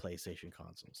on PlayStation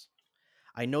consoles.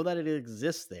 I know that it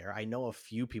exists there. I know a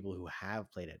few people who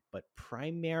have played it, but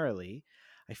primarily,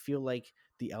 I feel like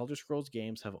the Elder Scrolls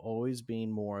games have always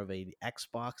been more of a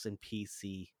Xbox and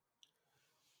PC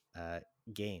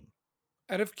game.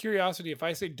 Out of curiosity, if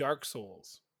I say Dark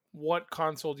Souls, what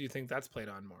console do you think that's played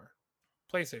on more?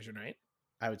 PlayStation, right?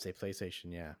 I would say PlayStation,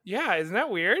 yeah. Yeah, isn't that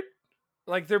weird?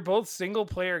 Like, they're both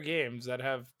single-player games that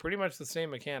have pretty much the same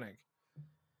mechanic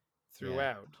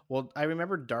throughout. Yeah. Well, I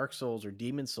remember Dark Souls or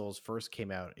Demon Souls first came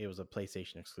out. It was a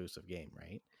PlayStation exclusive game,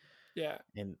 right? Yeah.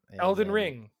 And Elden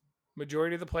Ring,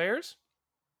 majority of the players?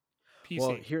 PC.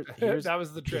 Well, here's that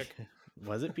was the trick.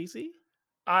 Was it PC?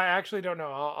 I actually don't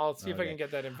know. I'll see if I can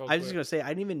get that info. I was just going to say, I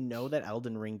didn't even know that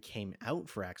Elden Ring came out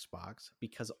for Xbox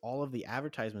because all of the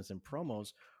advertisements and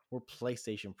promos were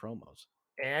PlayStation promos.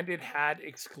 And it had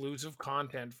exclusive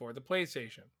content for the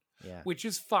PlayStation. Yeah. Which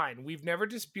is fine. We've never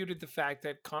disputed the fact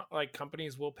that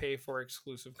companies will pay for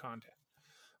exclusive content.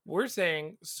 We're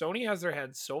saying Sony has their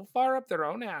heads so far up their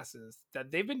own asses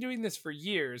that they've been doing this for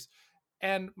years,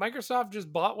 and Microsoft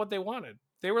just bought what they wanted.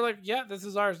 They were like, yeah, this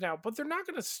is ours now. But they're not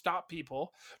going to stop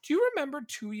people. Do you remember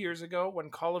 2 years ago when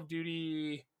Call of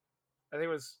Duty, I think it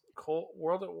was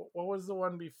what was the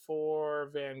one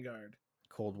before Vanguard?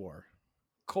 Cold War.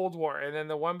 And then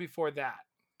the one before that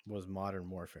was Modern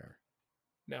Warfare.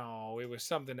 No, it was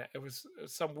something. It was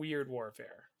some weird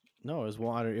warfare. No,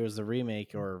 it was the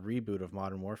remake or reboot of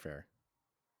Modern Warfare.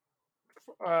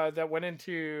 That went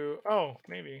into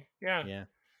maybe yeah.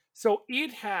 So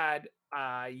it had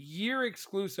a year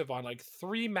exclusive on like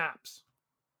 3 maps.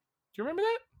 Do you remember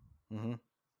that? Mm-hmm.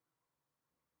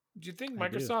 Do you think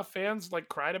Microsoft fans like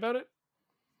cried about it?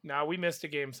 No, we missed a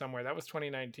game somewhere. That was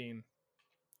 2019.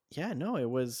 Yeah, no, it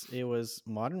was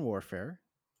Modern Warfare.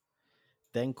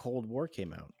 Then Cold War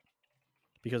came out.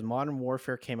 Because Modern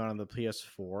Warfare came out on the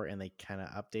PS4 and they kind of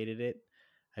updated it,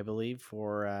 I believe,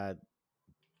 for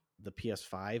the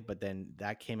PS5, but then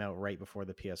that came out right before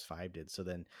the PS5 did. So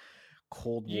then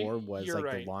Cold War was you're like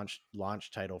right. the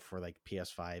launch title for like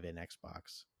PS5 and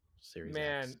Xbox Series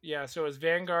X. Yeah, so it was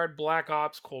Vanguard, Black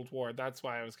Ops, Cold War. That's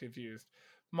why I was confused.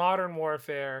 Modern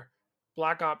Warfare,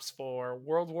 Black Ops 4,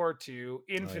 World War II,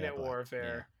 Infinite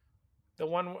Warfare, the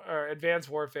one or Advanced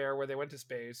Warfare where they went to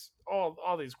space,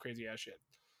 all these crazy ass shit.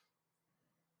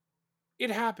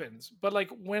 It happens, but like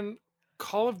when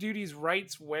Call of Duty's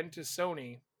rights went to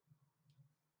Sony,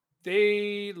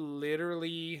 they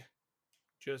literally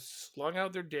just slung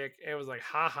out their dick and was like,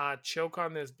 haha, choke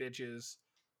on this, bitches.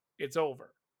 It's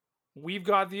over. We've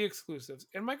got the exclusives.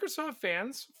 And Microsoft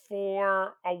fans,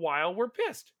 for a while, were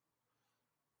pissed.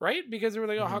 Right? Because they were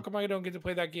like, oh, how come I don't get to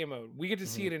play that game mode? We get to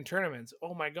see it in tournaments.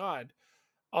 Oh my God.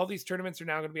 All these tournaments are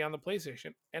now going to be on the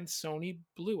PlayStation. And Sony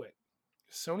blew it.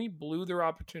 Sony blew their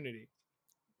opportunity.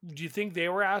 Do you think they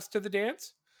were asked to the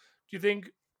dance? Do you think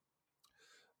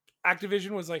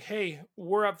Activision was like, hey,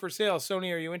 we're up for sale.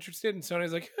 Sony, are you interested? And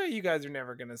Sony's like, hey, you guys are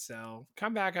never going to sell.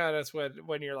 Come back at us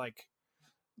when you're like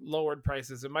lowered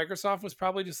prices. And Microsoft was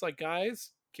probably just like,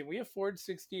 guys, can we afford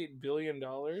 $68 billion?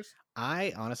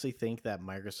 I honestly think that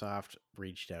Microsoft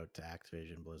reached out to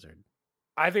Activision Blizzard.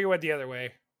 I think it went the other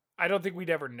way. I don't think we'd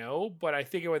ever know, but I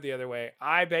think it went the other way.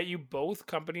 I bet you both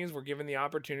companies were given the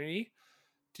opportunity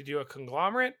to do a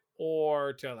conglomerate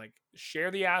or to like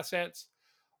share the assets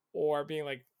or being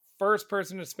like first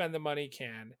person to spend the money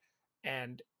can.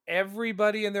 And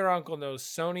everybody and their uncle knows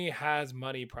Sony has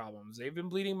money problems. They've been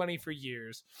bleeding money for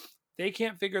years. They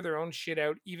can't figure their own shit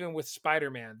out, even with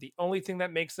Spider-Man, the only thing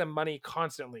that makes them money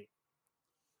constantly.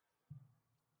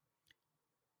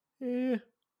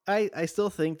 I still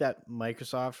think that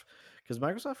Microsoft, because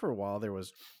Microsoft for a while there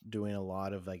was doing a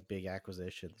lot of like big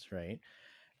acquisitions, right?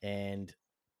 And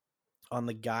on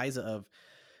the guise of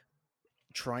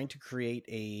trying to create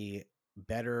a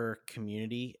better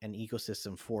community and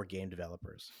ecosystem for game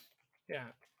developers. Yeah.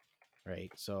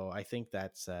 Right. So I think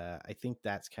that's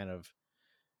kind of,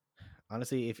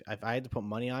 honestly, if I had to put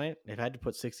money on it, if I had to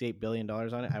put $68 billion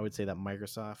on it, I would say that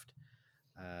Microsoft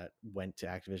went to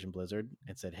Activision Blizzard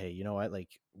and said, hey, you know what?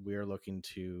 Like, we're looking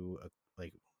to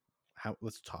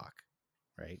let's talk,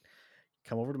 right?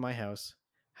 Come over to my house,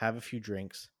 have a few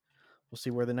drinks. We'll see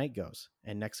where the night goes.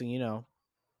 And next thing you know,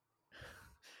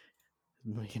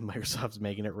 Microsoft's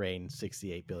making it rain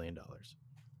 $68 billion.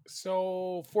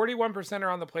 So 41% are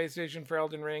on the PlayStation for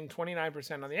Elden Ring,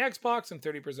 29% on the Xbox, and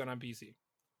 30% on PC.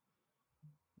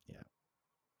 Yeah.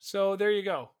 So there you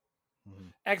go.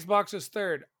 Xbox is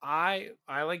third. I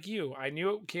like you. I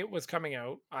knew it was coming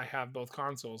out. I have both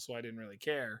consoles, so I didn't really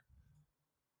care.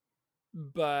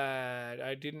 But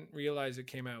I didn't realize it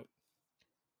came out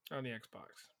on the Xbox.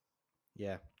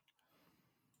 Yeah.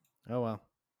 Oh, well.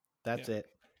 That's it.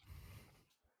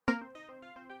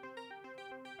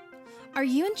 Are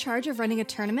you in charge of running a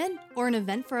tournament or an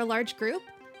event for a large group?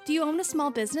 Do you own a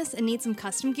small business and need some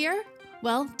custom gear?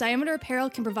 Well, Diameter Apparel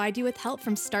can provide you with help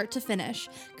from start to finish,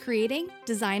 creating,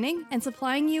 designing, and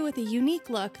supplying you with a unique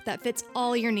look that fits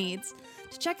all your needs.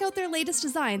 To check out their latest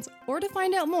designs or to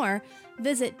find out more,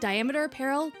 visit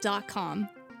diameterapparel.com.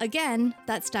 Again,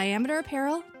 that's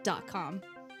diameterapparel.com.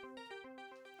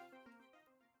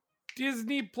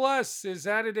 Disney Plus is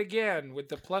at it again with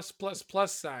the plus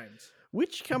signs.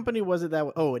 Which company was it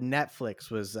that? Oh,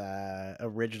 Netflix was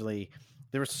originally.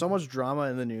 There was so much drama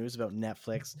in the news about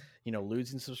Netflix,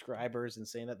 losing subscribers and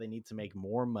saying that they need to make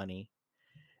more money,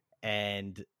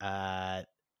 and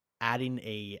adding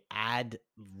a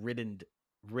riddled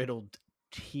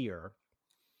tier.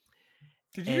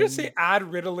 Did you just say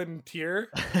ad-riddled tier?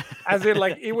 As in,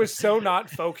 like, it was so not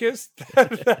focused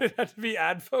that it had to be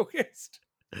ad focused.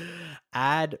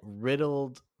 Ad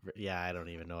riddled. Yeah, I don't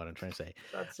even know what I'm trying to say.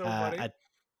 That's so funny. A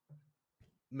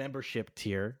membership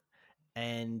tier,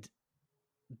 and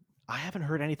I haven't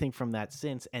heard anything from that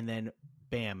since. And then,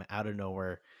 bam, out of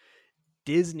nowhere,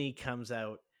 Disney comes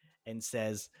out and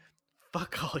says,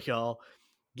 "Fuck all y'all,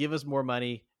 give us more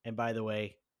money." And by the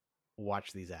way,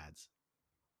 watch these ads.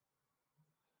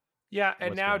 Yeah,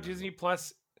 and now Disney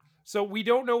Plus. So we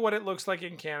don't know what it looks like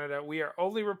in Canada. We are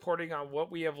only reporting on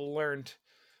what we have learned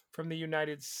from the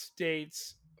United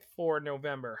States for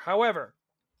November. However,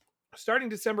 starting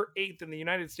December 8th in the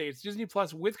United States, Disney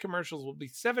Plus with commercials will be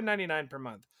 $7.99 per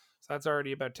month. So that's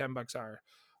already about $10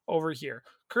 over here.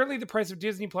 Currently, the price of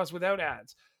Disney Plus without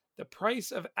ads. The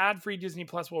price of ad-free Disney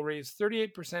Plus will raise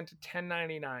 38% to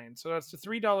 $10.99. So that's a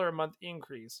 $3 a month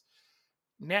increase.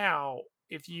 Now,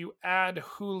 if you add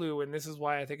Hulu, and this is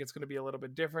why I think it's going to be a little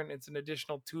bit different, it's an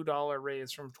additional $2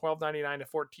 raise from $12.99 to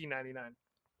 $14.99.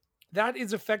 That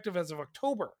is effective as of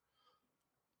October.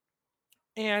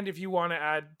 And if you want to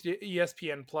add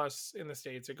ESPN Plus in the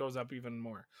States, it goes up even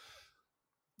more.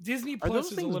 Disney Are Plus those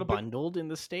is a things little bit. bundled in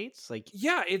the States? Like,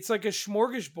 Yeah, it's like a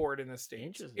smorgasbord in the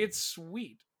States. Interesting. It's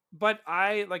sweet. But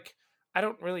I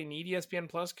don't really need ESPN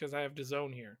Plus because I have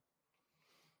DAZN here.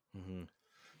 mhm.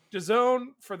 DAZN,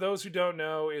 for those who don't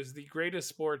know, is the greatest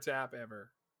sports app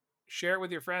ever. Share it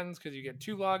with your friends because you get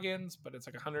 2 logins, but it's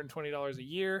like $120 a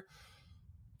year.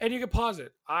 And you can pause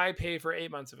it. I pay for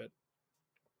 8 months of it.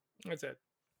 That's it.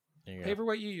 There you Pay go. for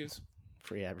what you use.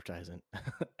 Free advertising.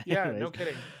 Yeah, Anyways, no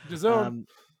kidding. DAZN.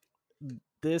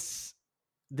 This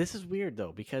is weird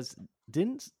though, because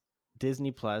didn't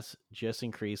Disney Plus just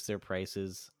increase their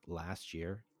prices last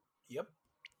year? Yep.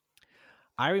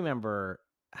 I remember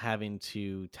having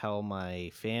to tell my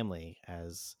family,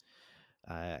 as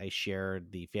I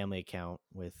shared the family account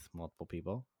with multiple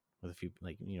people, with a few,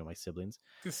 like, my siblings.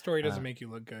 This story doesn't Uh, make you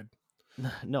look good.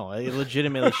 No, I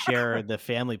legitimately share the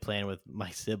family plan with my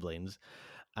siblings,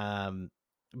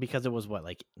 because it was what,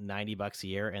 like $90 a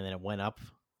year, and then it went up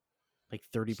like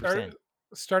 30%.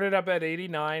 Started up at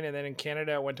 89, and then in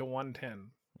Canada it went to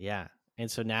 110. Yeah,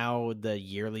 and so now the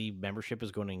yearly membership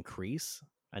is going to increase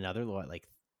another like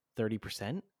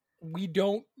 30%. We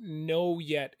don't know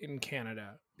yet in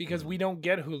Canada because we don't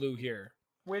get Hulu here,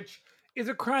 which is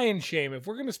a crying shame. If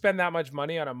we're going to spend that much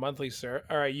money on a monthly or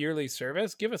a yearly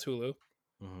service, give us Hulu,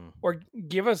 or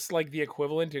give us like the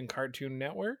equivalent in Cartoon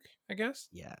Network, I guess.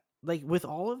 Yeah, like with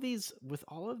all of these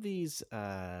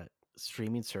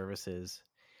streaming services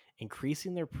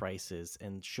increasing their prices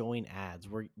and showing ads,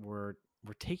 we're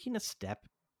taking a step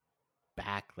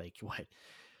back, like what,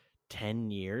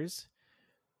 10 years,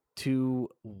 to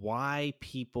what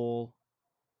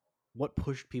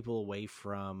pushed people away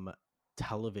from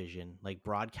television, like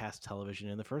broadcast television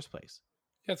in the first place.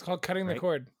 Yeah, it's called cutting the Right?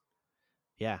 cord.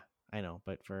 Yeah, I know,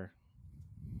 but No,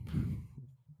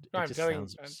 I'm telling-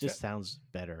 sounds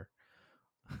better.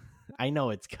 I know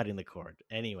it's cutting the cord.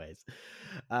 Anyways,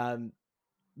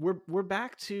 we're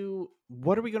back to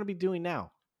what are we going to be doing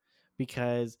now?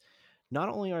 Because not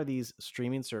only are these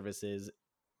streaming services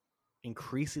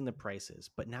increasing the prices,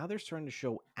 but now they're starting to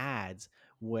show ads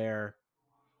where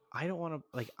I don't want to,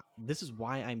 like, this is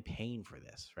why I'm paying for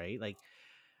this, right? Like,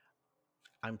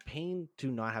 I'm paying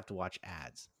to not have to watch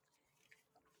ads.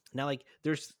 Now, like,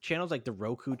 there's channels like the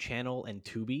Roku channel and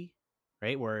Tubi,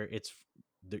 right, where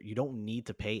you don't need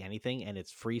to pay anything and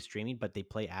it's free streaming, but they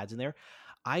play ads in there.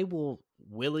 I will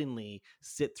willingly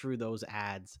sit through those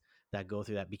ads that go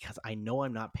through that because I know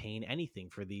I'm not paying anything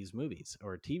for these movies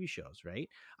or TV shows, right?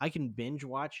 I can binge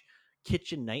watch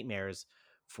Kitchen Nightmares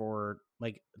for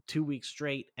like 2 weeks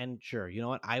straight, and sure, you know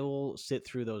what? I will sit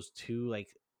through those 2 like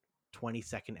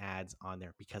 20-second ads on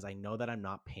there because I know that I'm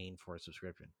not paying for a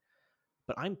subscription.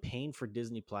 But I'm paying for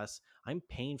Disney Plus, I'm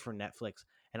paying for Netflix,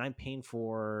 and I'm paying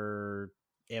for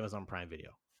Amazon Prime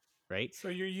Video, right? So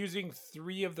you're using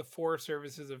 3 of the 4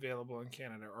 services available in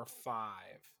Canada, or 5.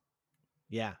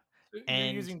 Yeah. You're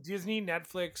And using Disney,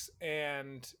 Netflix,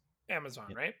 and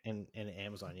Amazon, right? And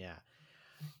Amazon, yeah.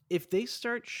 If they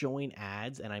start showing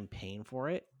ads and I'm paying for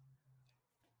it,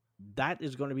 that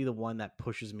is going to be the one that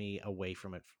pushes me away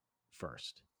from it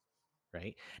first,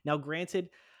 right? Now, granted,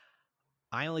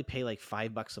 I only pay like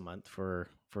 $5 a month for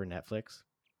Netflix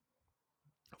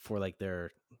for like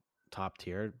their top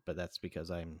tier, but that's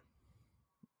because I'm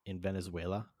in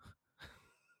Venezuela,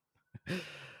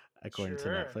 according to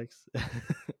Netflix.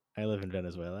 I live in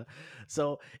Venezuela,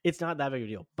 so it's not that big of a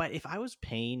deal. But if I was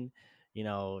paying,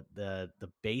 the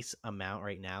base amount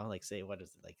right now, like say what is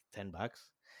it, like $10,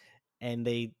 and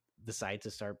they decide to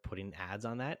start putting ads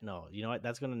on that, no, you know what?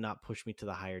 That's going to not push me to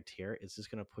the higher tier. It's just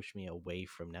going to push me away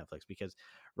from Netflix because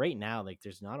right now, like,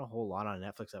 there's not a whole lot on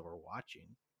Netflix that we're watching.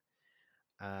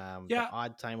 The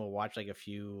odd time we'll watch like a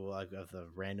few like of the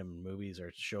random movies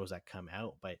or shows that come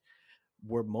out, but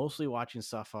we're mostly watching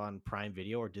stuff on Prime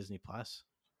Video or Disney Plus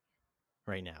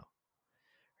right now,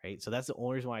 right? So that's the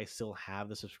only reason why I still have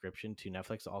the subscription to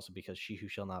Netflix. Also because She Who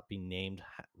Shall Not Be Named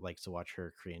likes to watch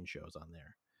her Korean shows on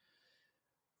there.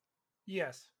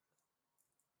 Yes.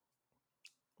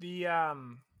 The oh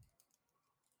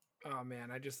man,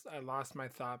 I lost my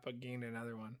thought but gained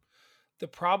another one. The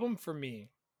problem for me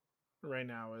right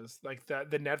now is like the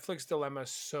Netflix dilemma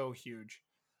is so huge.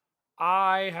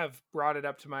 I have brought it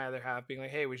up to my other half being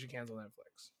like, hey, we should cancel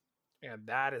Netflix. And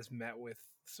that is met with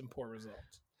some poor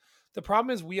results. The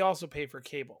problem is we also pay for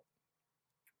cable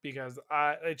because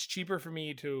it's cheaper for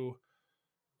me to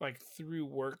like through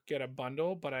work get a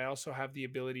bundle, but I also have the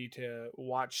ability to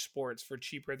watch sports for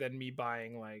cheaper than me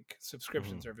buying like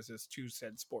subscription services to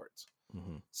said sports.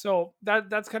 So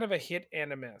that's kind of a hit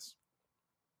and a miss.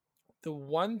 The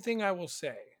one thing I will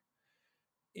say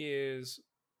is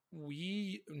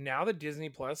now that Disney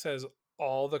Plus has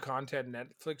all the content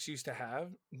Netflix used to have,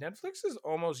 Netflix is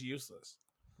almost useless.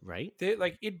 Right?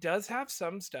 It does have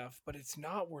some stuff, but it's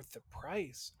not worth the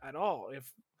price at all.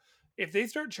 If they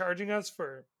start charging us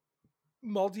for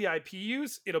multi IP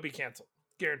use, it'll be canceled,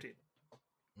 guaranteed.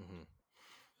 Mm-hmm.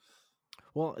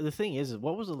 Well, the thing is,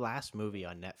 what was the last movie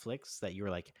on Netflix that you were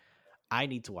like, I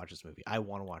need to watch this movie. I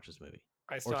want to watch this movie.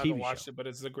 I still Or haven't TV watched show. it, but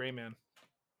it's The Gray Man.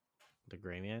 The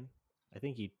Gray Man. I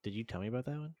think did you tell me about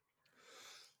that one?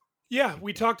 Yeah,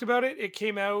 we talked about it. It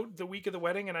came out the week of the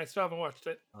wedding, and I still haven't watched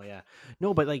it. Oh yeah.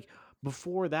 No, but like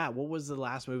before that, what was the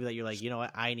last movie that you're like, you know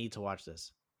what, I need to watch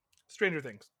this? Stranger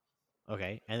Things.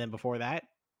 Okay. And then before that?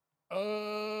 I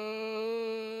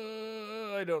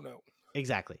don't know.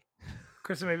 Exactly.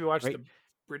 Kristen maybe watched Right. the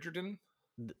Bridgerton.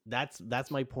 That's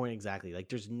my point exactly. Like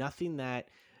there's nothing that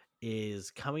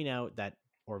is coming out that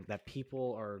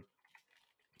people are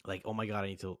like, oh my god, I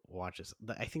need to watch this.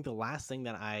 I think the last thing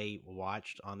that I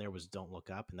watched on there was Don't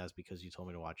Look Up, and that's because you told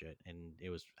me to watch it, and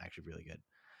it was actually really good.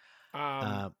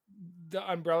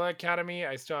 The Umbrella Academy,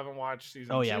 I still haven't watched season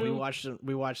 2. Oh yeah, we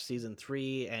watched season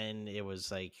 3, and it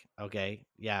was like, okay,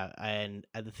 yeah. And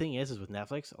the thing is with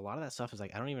Netflix, a lot of that stuff is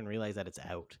like, I don't even realize that it's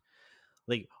out.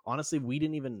 Like honestly, we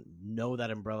didn't even know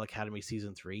that Umbrella Academy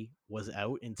season 3 was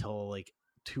out until like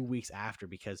 2 weeks after,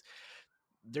 because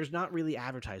there's not really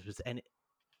advertisements, and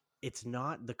it's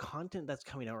not the content that's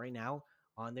coming out right now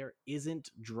on there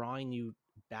isn't drawing you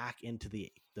back into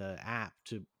the app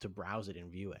to browse it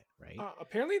and view it, right?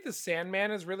 Apparently The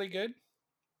Sandman is really good.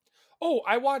 Oh,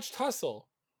 I watched Hustle.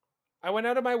 I went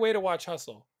out of my way to watch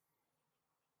Hustle.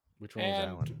 Which one was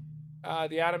that one?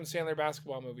 The Adam Sandler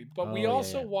basketball movie. But we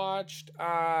also watched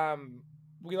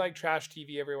we like trash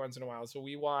TV every once in a while, so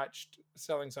we watched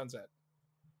Selling Sunset.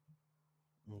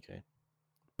 Okay.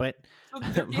 But so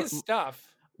there is stuff.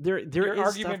 Your is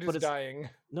argument stuff, is dying.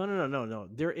 No.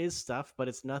 There is stuff, but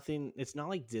it's nothing. It's not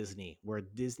like Disney, where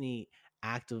Disney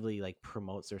actively like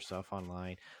promotes their stuff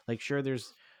online. Like, sure,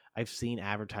 I've seen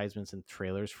advertisements and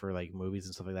trailers for like movies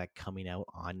and stuff like that coming out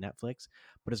on Netflix,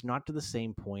 but it's not to the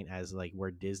same point as like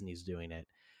where Disney's doing it.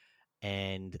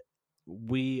 And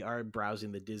we are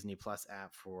browsing the Disney Plus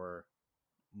app for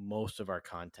most of our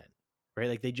content, right?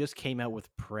 Like they just came out with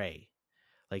Prey,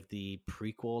 like the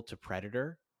prequel to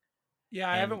Predator. Yeah,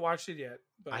 I haven't watched it yet.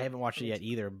 I haven't watched it yet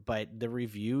either, but the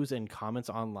reviews and comments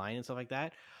online and stuff like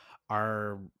that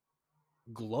are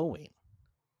glowing,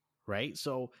 right?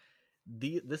 So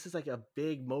this is like a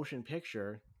big motion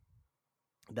picture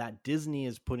that Disney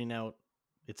is putting out.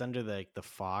 It's under the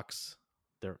Fox,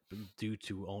 they're due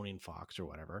to owning Fox or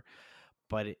whatever,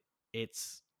 but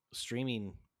it's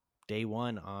streaming day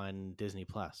one on Disney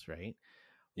Plus, right?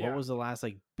 Yeah. What was the last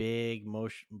like big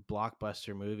motion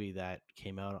blockbuster movie that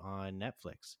came out on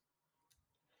Netflix?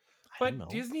 But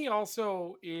Disney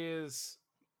also is,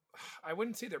 I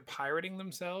wouldn't say they're pirating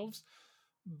themselves,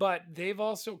 but they've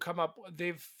also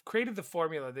they've created the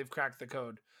formula, they've cracked the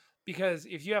code. Because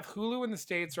if you have Hulu in the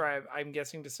States, or I'm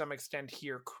guessing to some extent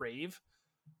here Crave,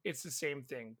 it's the same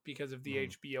thing because of the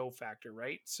HBO factor,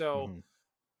 right? So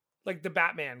like the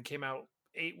Batman came out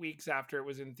 8 weeks after it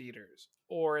was in theaters.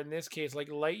 Or in this case, like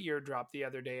Lightyear dropped the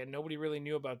other day and nobody really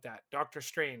knew about that. Doctor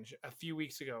Strange a few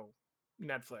weeks ago,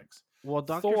 Netflix. Well,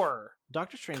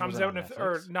 Doctor Strange comes out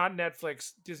or not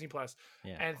Netflix, Disney Plus.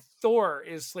 Yeah. And Thor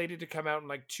is slated to come out in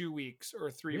like 2 weeks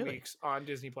or 3 weeks on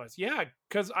Disney Plus. Yeah,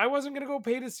 because I wasn't going to go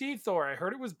pay to see Thor. I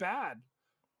heard it was bad.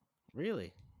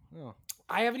 Really? Oh.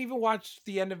 I haven't even watched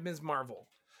the end of Ms. Marvel.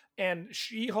 And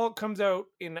She-Hulk comes out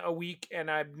in a week,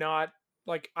 and I'm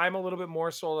a little bit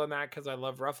more sold on that because I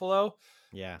love Ruffalo.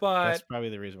 Yeah, but that's probably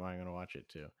the reason why I'm going to watch it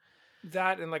too.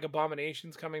 That and like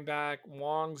Abomination's coming back,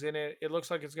 Wong's in it. It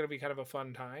looks like it's going to be kind of a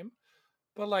fun time.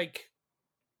 But like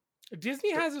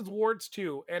Disney has its warts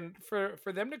too, and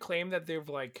for them to claim that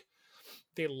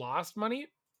they lost money,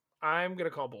 I'm going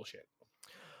to call bullshit.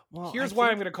 Well, here's why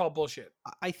I'm going to call bullshit.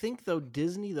 I think though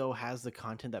Disney though has the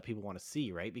content that people want to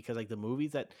see, right? Because like the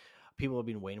movies that people have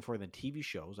been waiting for, the TV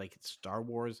shows like Star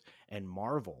Wars and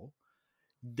Marvel,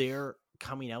 they're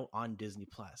coming out on Disney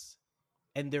Plus,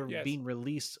 and they're being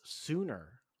released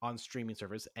sooner on streaming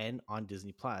service and on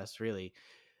Disney Plus, really,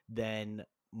 than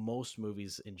most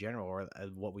movies in general, or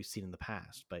what we've seen in the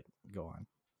past. But go on.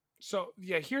 So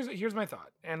yeah, here's my thought,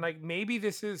 and like maybe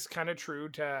this is kind of true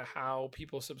to how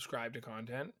people subscribe to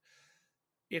content.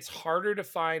 It's harder to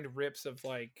find rips of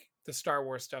like the Star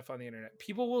Wars stuff on the internet.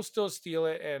 People will still steal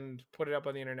it and put it up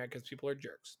on the internet because people are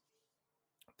jerks.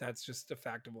 That's just a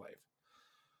fact of life.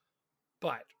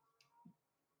 But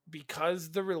because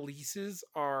the releases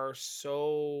are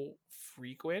so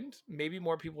frequent, maybe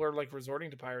more people are like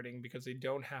resorting to pirating because they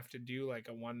don't have to do like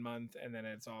a 1 month and then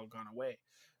it's all gone away.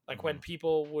 Like when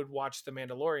people would watch The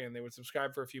Mandalorian, they would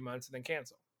subscribe for a few months and then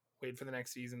cancel. Wait for the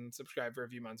next season, subscribe for a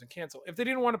few months and cancel. If they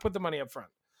didn't want to put the money up front.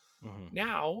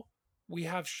 Now we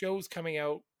have shows coming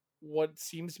out what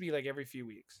seems to be like every few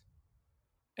weeks.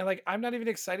 And like, I'm not even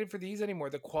excited for these anymore.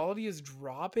 The quality is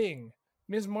dropping.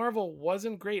 Ms. Marvel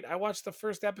wasn't great. I watched the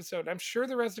first episode. I'm sure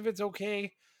the rest of it's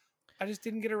okay. I just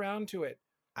didn't get around to it.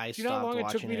 I Do you know how stopped long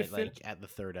it took watching me to it like at the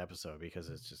third episode because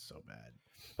it's just so bad.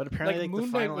 But apparently, like, the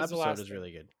Moon Knight final was the episode last is thing.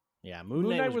 really good. Yeah, Moon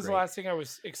Knight was the great. last thing I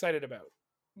was excited about,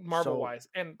 Marvel-wise.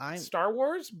 And Star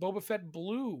Wars, Boba Fett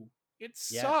Blue. It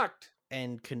sucked.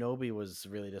 And Kenobi was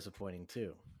really disappointing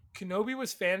too. Kenobi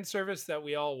was fan service that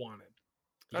we all wanted.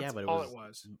 That's all it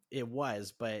was. It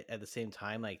was, but at the same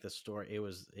time, like the story, it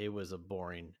was a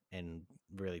boring and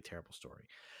really terrible story.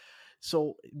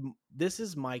 So this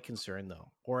is my concern,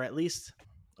 though, or at least,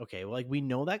 okay, well, like we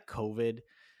know that COVID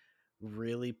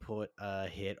really put a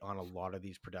hit on a lot of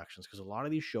these productions because a lot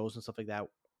of these shows and stuff like that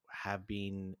have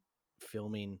been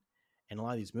filming, and a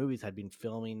lot of these movies had been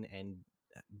filming and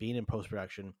being in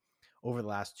post-production over the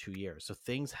last 2 years. So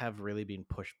things have really been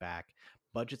pushed back.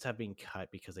 Budgets have been cut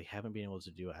because they haven't been able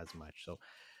to do as much. So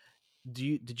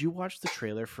did you watch the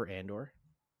trailer for Andor?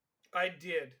 I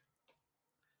did.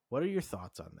 What are your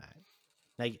thoughts on that?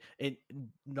 Like, it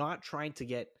not trying to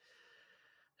get,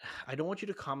 I don't want you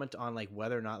to comment on like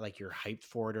whether or not like you're hyped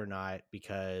for it or not,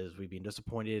 because we've been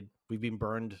disappointed. We've been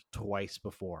burned twice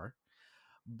before,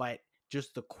 but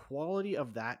just the quality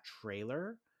of that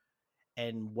trailer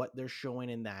and what they're showing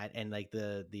in that, and like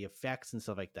the effects and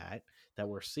stuff like that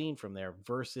we're seeing from there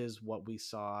versus what we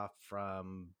saw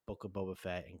from Book of Boba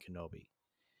Fett and Kenobi.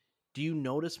 Do you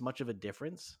notice much of a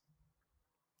difference?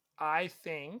 I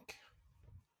think,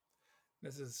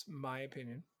 this is my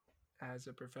opinion as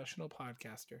a professional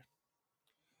podcaster.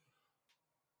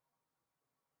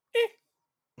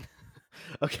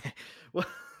 Okay. Well,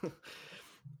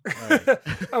 right.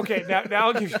 Okay, now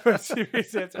I'll give you a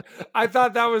serious answer. I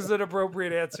thought that was an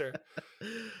appropriate answer.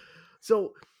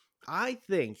 So I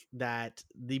think that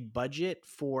the budget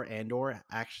for Andor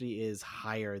actually is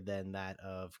higher than that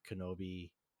of Kenobi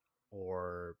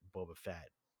or Boba Fett.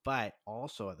 But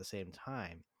also at the same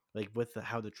time, like with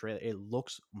how the trailer, it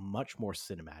looks much more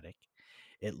cinematic.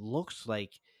 It looks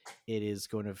like it is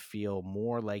going to feel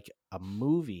more like a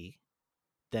movie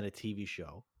than a TV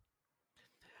show.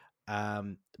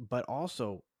 But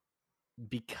also,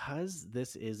 because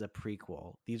this is a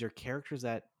prequel, these are characters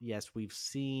that, yes, we've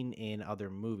seen in other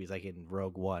movies, like in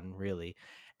Rogue One, really,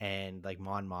 and like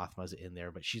Mon Mothma's in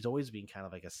there, but she's always been kind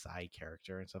of like a side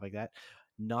character and stuff like that.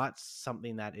 Not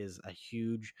something that is a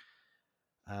huge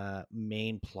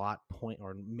main plot point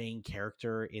or main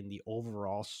character in the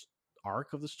overall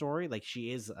arc of the story. Like,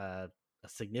 she is a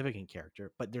significant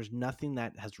character, but there's nothing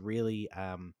that has really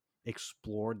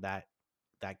explored that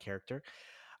character.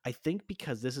 I think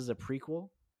because this is a prequel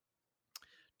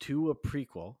to a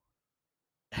prequel,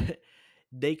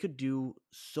 they could do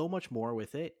so much more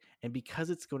with it. And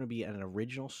because it's going to be an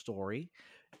original story,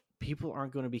 people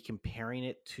aren't going to be comparing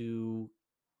it to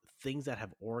things that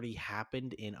have already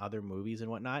happened in other movies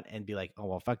and whatnot and be like, oh,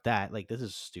 well, fuck that. Like, this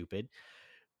is stupid.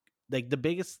 Like, the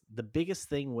biggest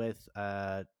thing with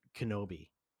Kenobi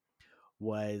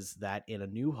was that in A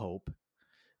New Hope,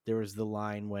 there was the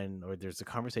line there's a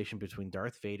conversation between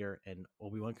Darth Vader and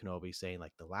Obi-Wan Kenobi saying,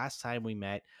 like, the last time we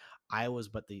met, I was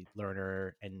but the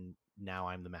learner and now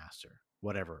I'm the master,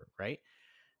 whatever, right?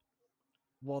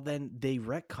 Well, then they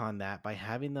retcon that by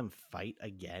having them fight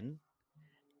again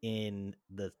in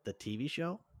the TV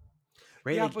show,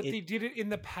 right? Yeah, like, but they did it in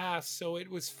the past, so it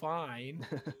was fine.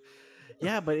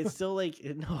 Yeah, but it's still like,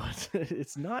 no,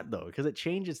 it's not though, because it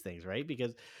changes things, right?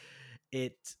 Because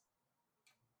it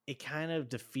kind of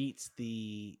defeats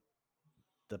the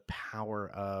power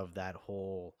of that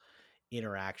whole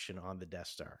interaction on the Death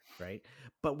Star, right?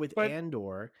 But with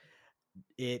Andor,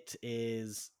 it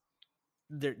is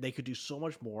they could do so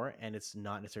much more, and it's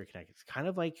not necessarily connected. It's kind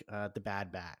of like the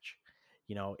Bad Batch.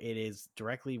 You know, it is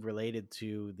directly related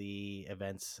to the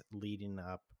events leading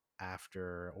up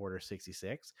after Order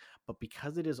 66, but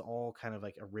because it is all kind of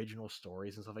like original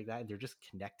stories and stuff like that, and they're just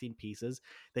connecting pieces,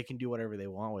 they can do whatever they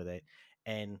want with it.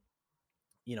 And,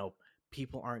 you know,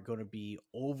 people aren't going to be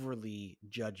overly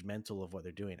judgmental of what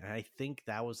they're doing. And I think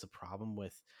that was the problem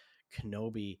with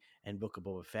Kenobi and Book of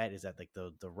Boba Fett, is that like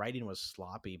the writing was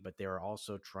sloppy, but they were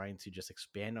also trying to just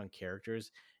expand on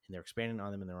characters, and they're expanding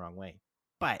on them in the wrong way.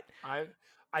 But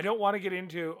I don't want to get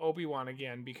into Obi-Wan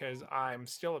again because I'm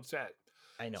still upset.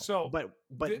 I know. So, but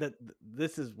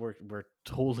this is we're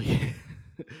totally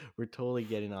we're totally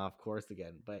getting off course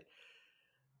again. But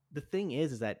the thing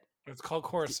is that it's called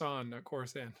Coruscant, not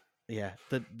Coruscant. Yeah,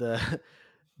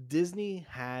 Disney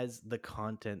has the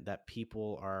content that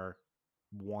people are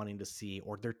wanting to see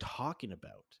or they're talking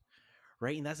about,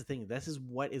 right? And that's the thing. This is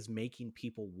what is making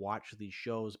people watch these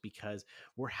shows, because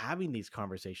we're having these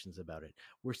conversations about it.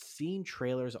 We're seeing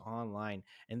trailers online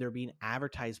and they're being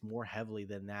advertised more heavily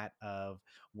than that of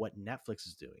what Netflix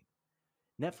is doing.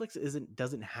 Netflix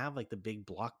doesn't have like the big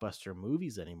blockbuster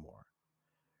movies anymore.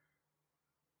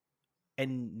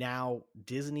 And now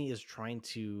Disney is trying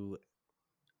to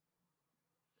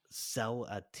sell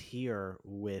a tier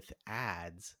with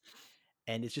ads,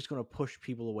 and it's just going to push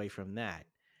people away from that.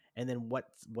 And then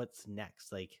what's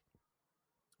next? Like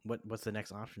what's the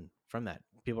next option from that?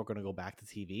 People are going to go back to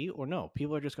TV, or no?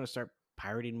 People are just going to start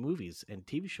pirating movies and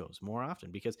TV shows more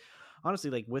often, because honestly,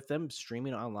 like with them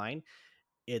streaming online,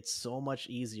 it's so much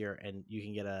easier, and you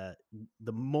can get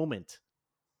the moment,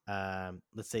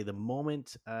 let's say the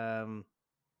moment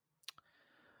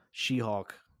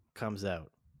She-Hulk comes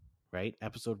out, right?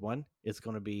 Episode 1, it's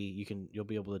going to be, you'll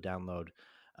be able to download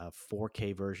a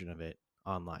 4K version of it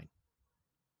online,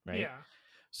 right? Yeah.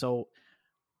 So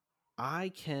I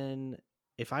can,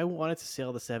 if I wanted to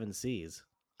sail the 7 seas,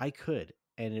 I could.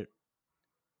 And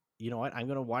you know what? I'm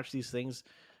going to watch these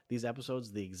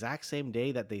episodes the exact same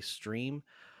day that they stream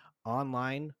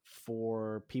online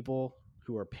for people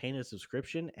who are paying a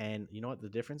subscription. And you know what the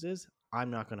difference is?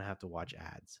 I'm not going to have to watch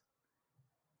ads.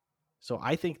 So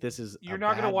I think this is, you're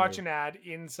not going to watch an ad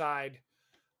inside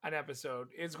an episode.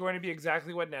 It's going to be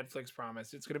exactly what Netflix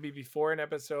promised. It's going to be before an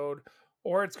episode,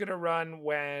 or it's going to run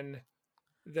when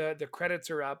the credits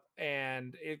are up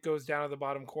and it goes down at the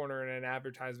bottom corner and an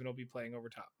advertisement will be playing over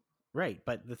top. Right.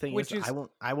 But the thing is,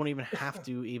 I won't even have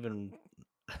to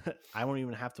I won't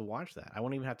even have to watch that. I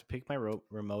won't even have to pick my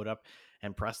remote up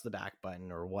and press the back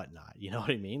button or whatnot. You know what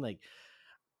I mean? Like,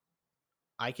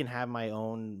 I can have my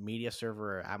own media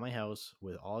server at my house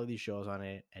with all of these shows on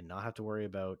it and not have to worry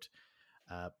about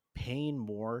paying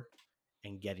more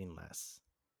and getting less.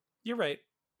 You're right.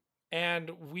 And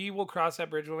we will cross that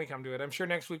bridge when we come to it. I'm sure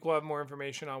next week we'll have more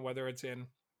information on whether it's in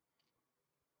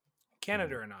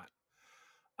Canada or not.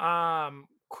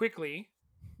 Quickly,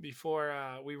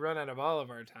 before we run out of all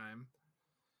of our time,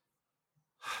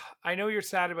 I know you're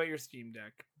sad about your Steam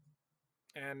Deck,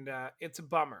 and it's a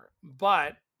bummer,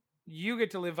 but you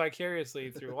get to live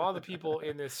vicariously through all the people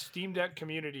in this Steam Deck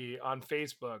community on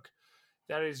Facebook.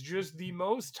 That is just the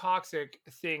most toxic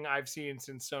thing I've seen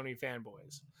since Sony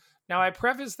fanboys. Now, I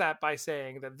preface that by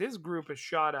saying that this group has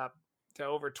shot up to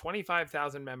over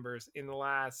 25,000 members in the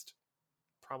last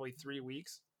probably 3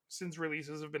 weeks since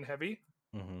releases have been heavy.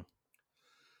 Mm-hmm.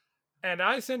 And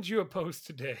I sent you a post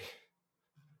today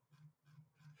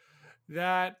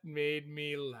that made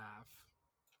me laugh.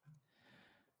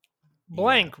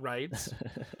 Blank writes,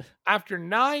 after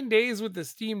 9 days with the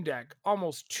Steam Deck,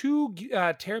 almost 2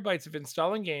 terabytes of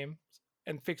installing games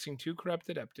and fixing 2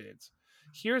 corrupted updates.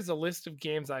 Here's a list of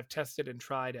games I've tested and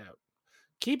tried out.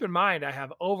 Keep in mind, I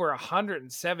have over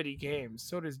 170 games,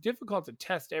 so it is difficult to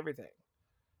test everything.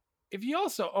 If you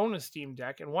also own a Steam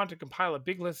Deck and want to compile a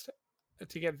big list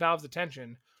to get Valve's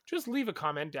attention, just leave a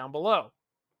comment down below.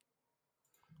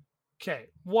 Okay,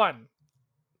 1.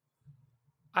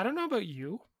 I don't know about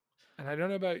you, and I don't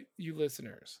know about you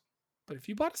listeners, but if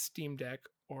you bought a Steam Deck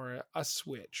or a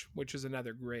Switch, which is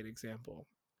another great example,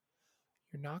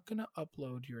 you're not going to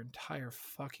upload your entire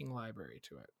fucking library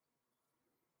to it.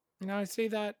 Now, I say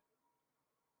that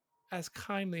as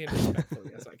kindly and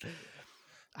respectfully as I can.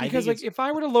 Because like if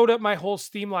I were to load up my whole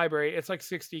Steam library, it's like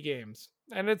 60 games.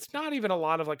 And it's not even a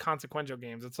lot of like consequential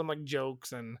games. It's some like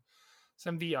jokes and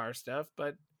some VR stuff.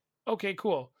 But okay,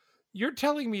 cool. You're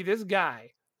telling me this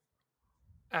guy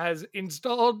has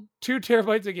installed 2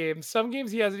 terabytes of games. Some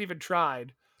games he hasn't even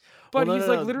tried. But he's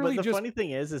literally but the funny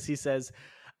thing is he says,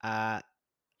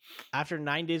 after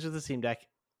 9 days with the Steam Deck,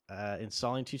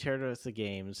 installing 2 terabytes of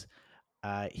games,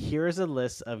 here is a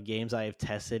list of games I have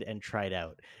tested and tried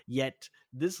out. Yet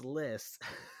this list,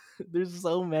 there's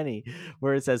so many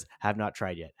where it says, have not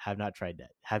tried yet, have not tried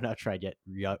yet, have not tried yet,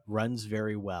 runs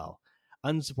very well.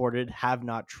 Unsupported, have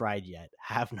not tried yet,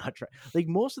 have not tried. Like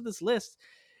most of this list,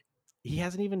 he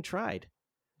hasn't even tried.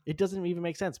 It doesn't even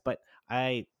make sense. But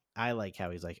I like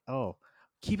how he's like, oh,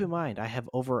 keep in mind, I have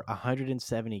over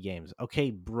 170 games.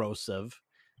 Okay, Brosov.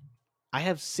 I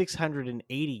have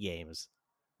 680 games.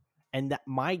 And that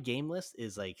my game list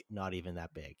is like not even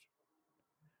that big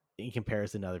in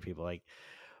comparison to other people. Like,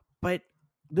 but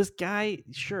this guy,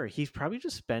 sure, he's probably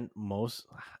just spent most,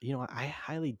 I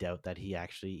highly doubt that he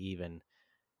actually even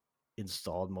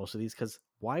installed most of these, because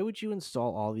why would you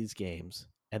install all these games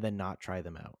and then not try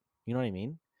them out? You know what I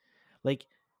mean? Like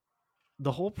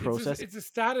the whole process. It's a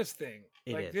status thing.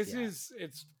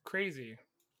 It's crazy.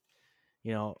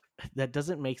 You know, that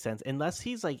doesn't make sense unless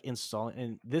he's like installing.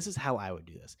 And this is how I would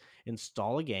do this: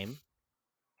 install a game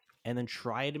and then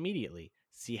try it immediately,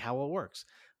 see how it works,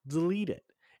 delete it,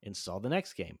 install the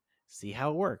next game, see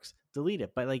how it works, delete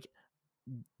it. But like,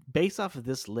 based off of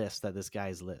this list that this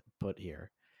guy's put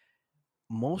here,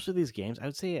 most of these games, I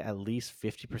would say at least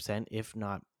 50%, if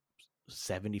not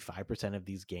 75% of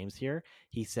these games here,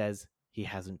 he says he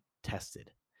hasn't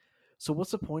tested. So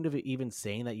what's the point of it even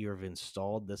saying that you have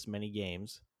installed this many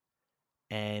games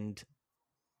and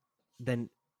then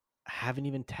haven't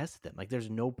even tested them? Like, there's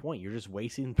no point. You're just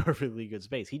wasting perfectly good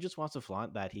space. He just wants to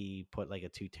flaunt that he put like a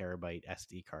 2 terabyte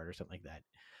SD card or something like that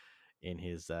in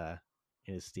his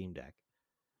Steam Deck.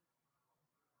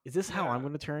 Is this how I'm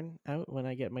going to turn out when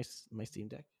I get my Steam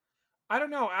Deck? I don't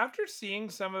know. After seeing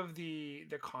some of the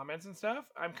comments and stuff,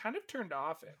 I'm kind of turned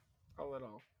off it a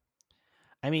little.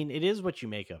 I mean, it is what you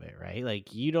make of it, right?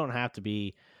 Like, you don't have to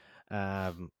be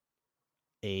a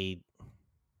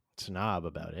snob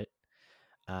about it.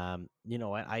 You know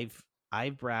what?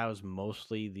 I've browsed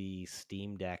mostly the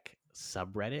Steam Deck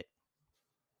subreddit.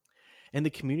 And the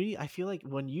community, I feel like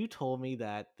when you told me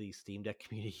that the Steam Deck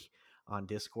community on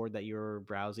Discord that you were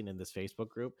browsing in this Facebook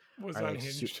group was are like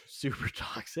unhinged. super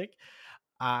toxic,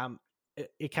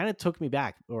 it kind of took me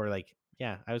back, or like,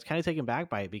 yeah, I was kind of taken back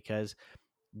by it, because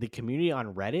the community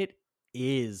on Reddit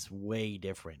is way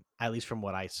different, at least from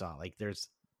what I saw. Like, there's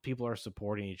people are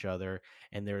supporting each other,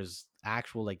 and there's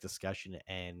actual like discussion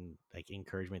and like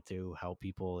encouragement to help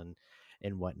people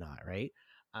and whatnot, right?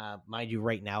 Mind you,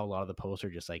 right now a lot of the posts are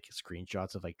just like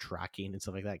screenshots of like tracking and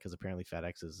stuff like that, because apparently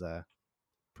FedEx is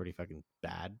pretty fucking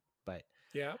bad. But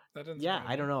yeah, that doesn't yeah,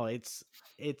 I don't know. It's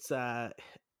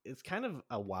kind of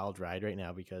a wild ride right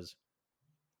now, because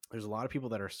there's a lot of people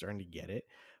that are starting to get it,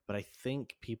 but I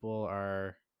think people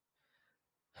are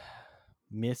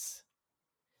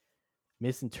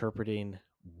misinterpreting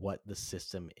what the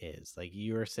system is. Like,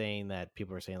 you were saying that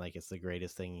people are saying like it's the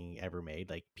greatest thing ever made,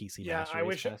 like PC Master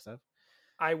Race kind of stuff.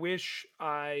 I wish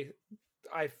I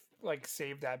like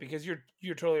saved that, because you're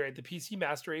totally right. The PC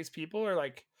Master Race people are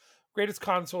like greatest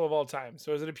console of all time.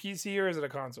 So is it a PC or is it a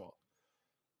console?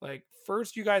 Like,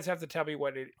 first you guys have to tell me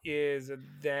what it is, and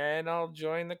then I'll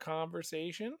join the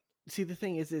conversation. See, the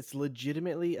thing is, it's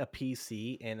legitimately a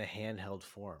PC in a handheld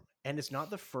form, and it's not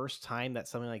the first time that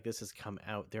something like this has come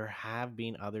out. There have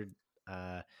been other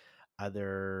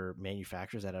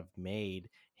manufacturers that have made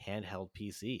handheld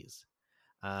PCs.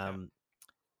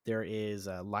 There is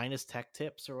Linus Tech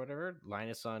Tips or whatever,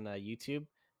 Linus on YouTube.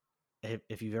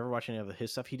 If you've ever watched any of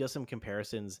his stuff, he does some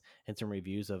comparisons and some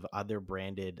reviews of other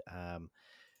branded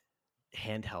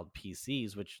handheld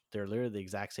PCs, which they're literally the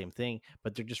exact same thing,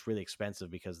 but they're just really expensive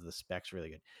because the specs are really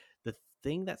good. The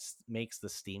thing that makes the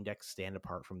Steam Deck stand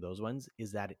apart from those ones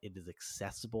is that it is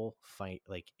accessible.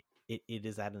 It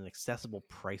is at an accessible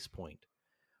price point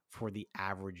for the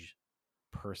average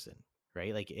person,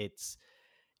 right? Like, it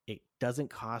doesn't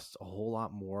cost a whole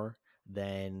lot more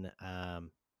than a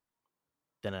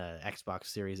Xbox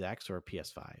Series X or a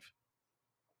PS5.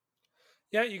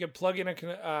 Yeah, you can plug in an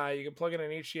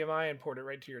HDMI and port it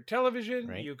right to your television.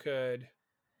 Right. You could,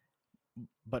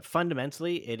 but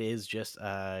fundamentally, it is just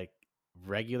a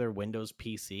regular Windows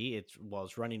PC. It's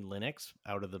running Linux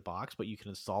out of the box, but you can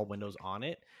install Windows on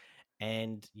it,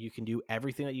 and you can do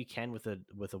everything that you can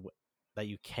that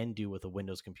you can do with a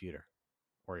Windows computer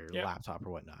or your laptop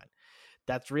or whatnot.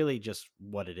 That's really just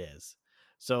what it is.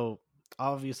 So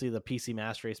obviously, the PC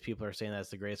Master Race people are saying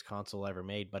that's the greatest console ever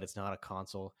made, but it's not a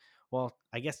console. Well,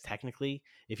 I guess technically,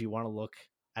 if you want to look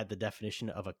at the definition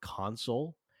of a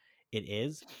console, it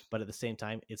is, but at the same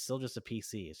time, it's still just a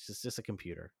PC. It's just a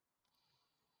computer.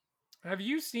 Have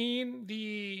you seen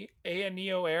the Aya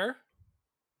Neo Air?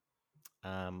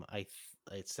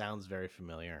 It sounds very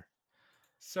familiar.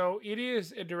 So it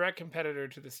is a direct competitor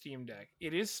to the Steam Deck.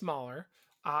 It is smaller.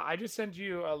 I just sent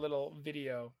you a little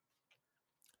video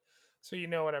so you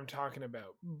know what I'm talking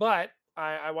about. But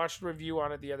I watched a review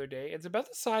on it the other day. It's about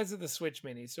the size of the Switch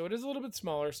Mini, so it is a little bit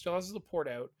smaller. Still has the port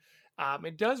out.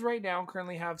 It does right now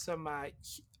currently have some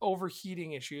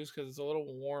overheating issues because it's a little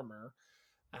warmer.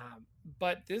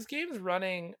 But this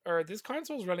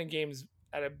console is running games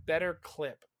at a better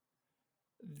clip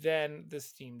than the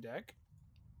Steam Deck.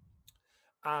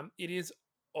 It is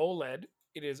OLED.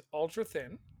 It is ultra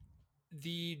thin.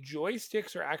 The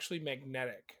joysticks are actually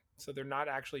magnetic, so they're not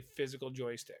actually physical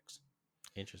joysticks.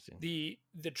 Interesting. The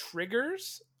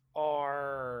triggers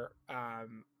are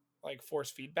like force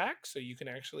feedback, so you can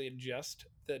actually adjust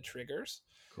the triggers.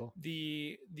 Cool.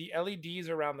 The LEDs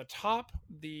around the top,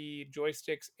 the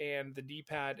joysticks and the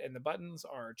D-pad and the buttons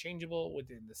are changeable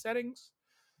within the settings.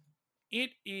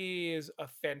 it is a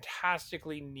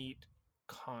fantastically neat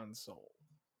console.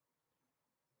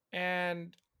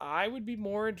 And I would be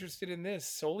more interested in this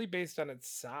solely based on its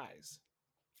size.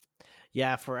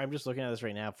 Yeah, I'm just looking at this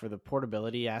right now for the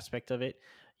portability aspect of it.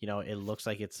 It looks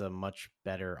like it's a much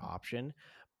better option,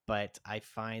 but I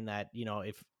find that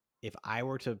if I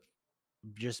were to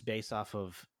just base off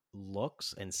of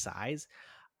looks and size,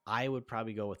 I would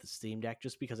probably go with the Steam Deck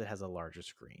just because it has a larger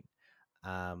screen.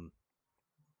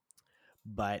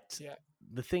 But Yeah.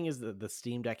 the thing is that the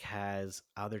Steam Deck has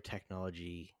other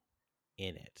technology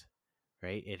in it,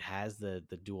 right? It has the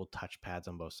dual touchpads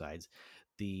on both sides.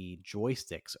 The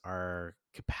joysticks are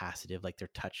capacitive, like they're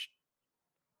touch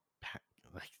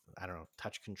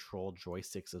control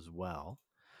joysticks as well.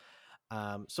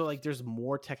 So like there's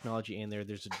more technology in there.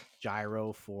 There's a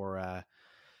gyro for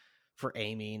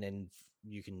aiming, and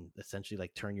you can essentially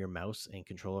like turn your mouse and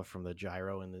control it from the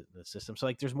gyro in the system. So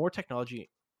like there's more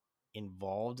technology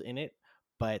involved in it,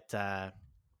 but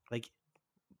like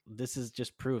this is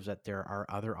just proves that there are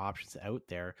other options out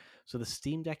there. So the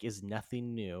Steam Deck is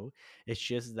nothing new. It's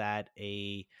just that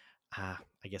I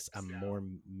guess a more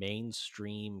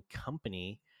mainstream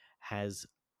company has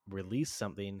released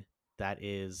something that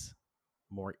is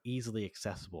more easily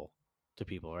accessible to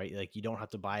people, right? Like you don't have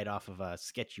to buy it off of a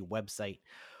sketchy website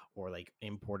or like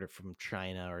import it from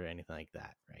China or anything like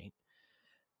that, right?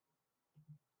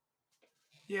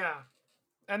 Yeah.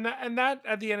 And that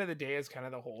at the end of the day is kind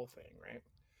of the whole thing, right?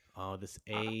 Oh, this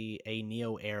a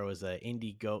Neo Aero is a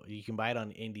Indiegogo. You can buy it on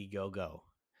Indiegogo.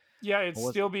 Yeah, it's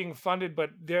still being funded,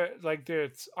 but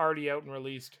it's already out and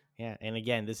released. Yeah, and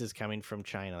again, this is coming from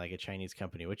China, like a Chinese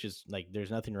company, which is like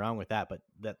there's nothing wrong with that, but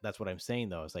that's what I'm saying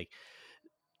though. It's like,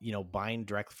 buying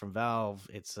directly from Valve,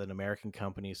 it's an American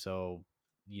company, so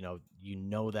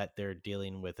that they're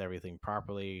dealing with everything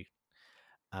properly,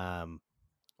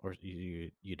 or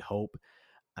you'd hope.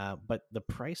 But the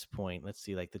price point, let's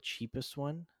see, like the cheapest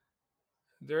one,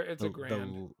 It's a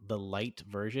grand. The light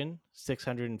version,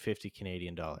 650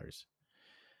 Canadian dollars.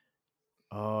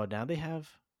 Oh, now they have.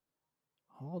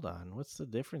 Hold on, what's the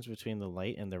difference between the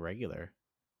light and the regular?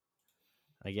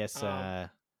 I guess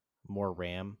more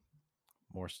RAM,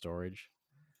 more storage.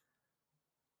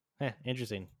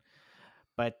 Interesting.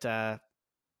 But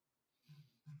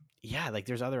yeah, like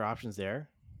there's other options there.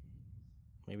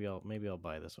 Maybe I'll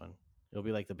buy this one. It'll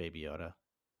be like the Baby Yoda.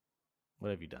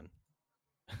 What have you done?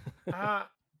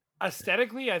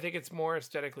 Aesthetically, I think it's more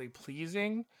aesthetically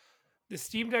pleasing. The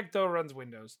Steam Deck though runs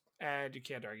Windows, and you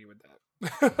can't argue with that.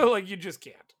 Like you just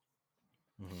can't.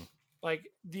 Mm-hmm. Like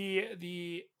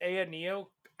the Aya Neo,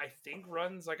 I think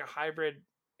runs like a hybrid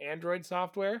Android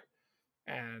software,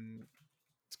 and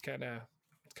it's kind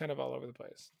of all over the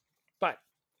place. But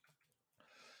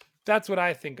that's what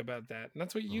I think about that, and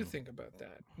that's what you think about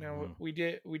that. Now we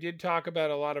did talk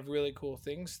about a lot of really cool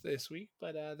things this week,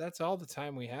 but that's all the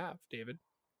time we have, David.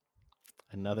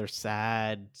 Another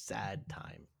sad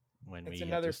time when we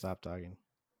have to stop talking.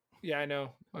 Yeah, I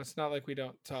know. It's not like we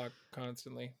don't talk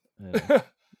constantly.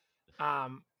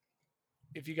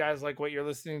 If you guys like what you're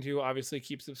listening to, obviously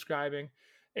keep subscribing.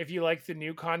 If you like the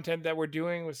new content that we're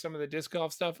doing with some of the disc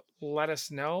golf stuff, let us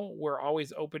know. We're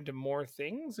always open to more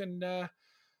things, and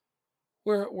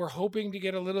we're hoping to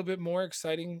get a little bit more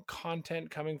exciting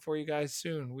content coming for you guys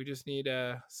soon. We just need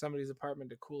somebody's apartment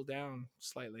to cool down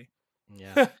slightly.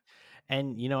 Yeah.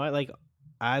 And you know what, like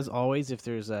as always, if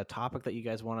there's a topic that you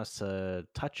guys want us to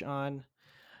touch on,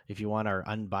 if you want our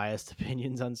unbiased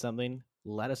opinions on something,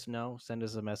 let us know. Send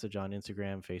us a message on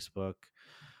Instagram, Facebook,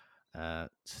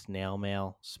 snail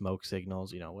mail, smoke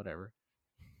signals, whatever.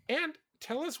 And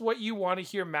tell us what you want to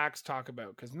hear Max talk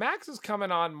about, because Max is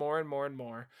coming on more and more and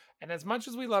more. And as much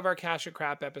as we love our Cash or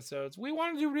Crap episodes, we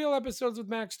want to do real episodes with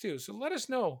Max too. So let us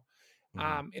know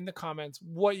in the comments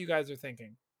what you guys are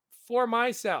thinking. For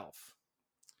myself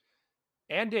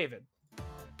and David,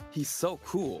 he's so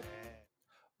cool.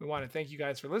 We want to thank you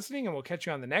guys for listening, and we'll catch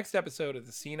you on the next episode of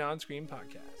the Scene on Screen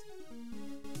podcast.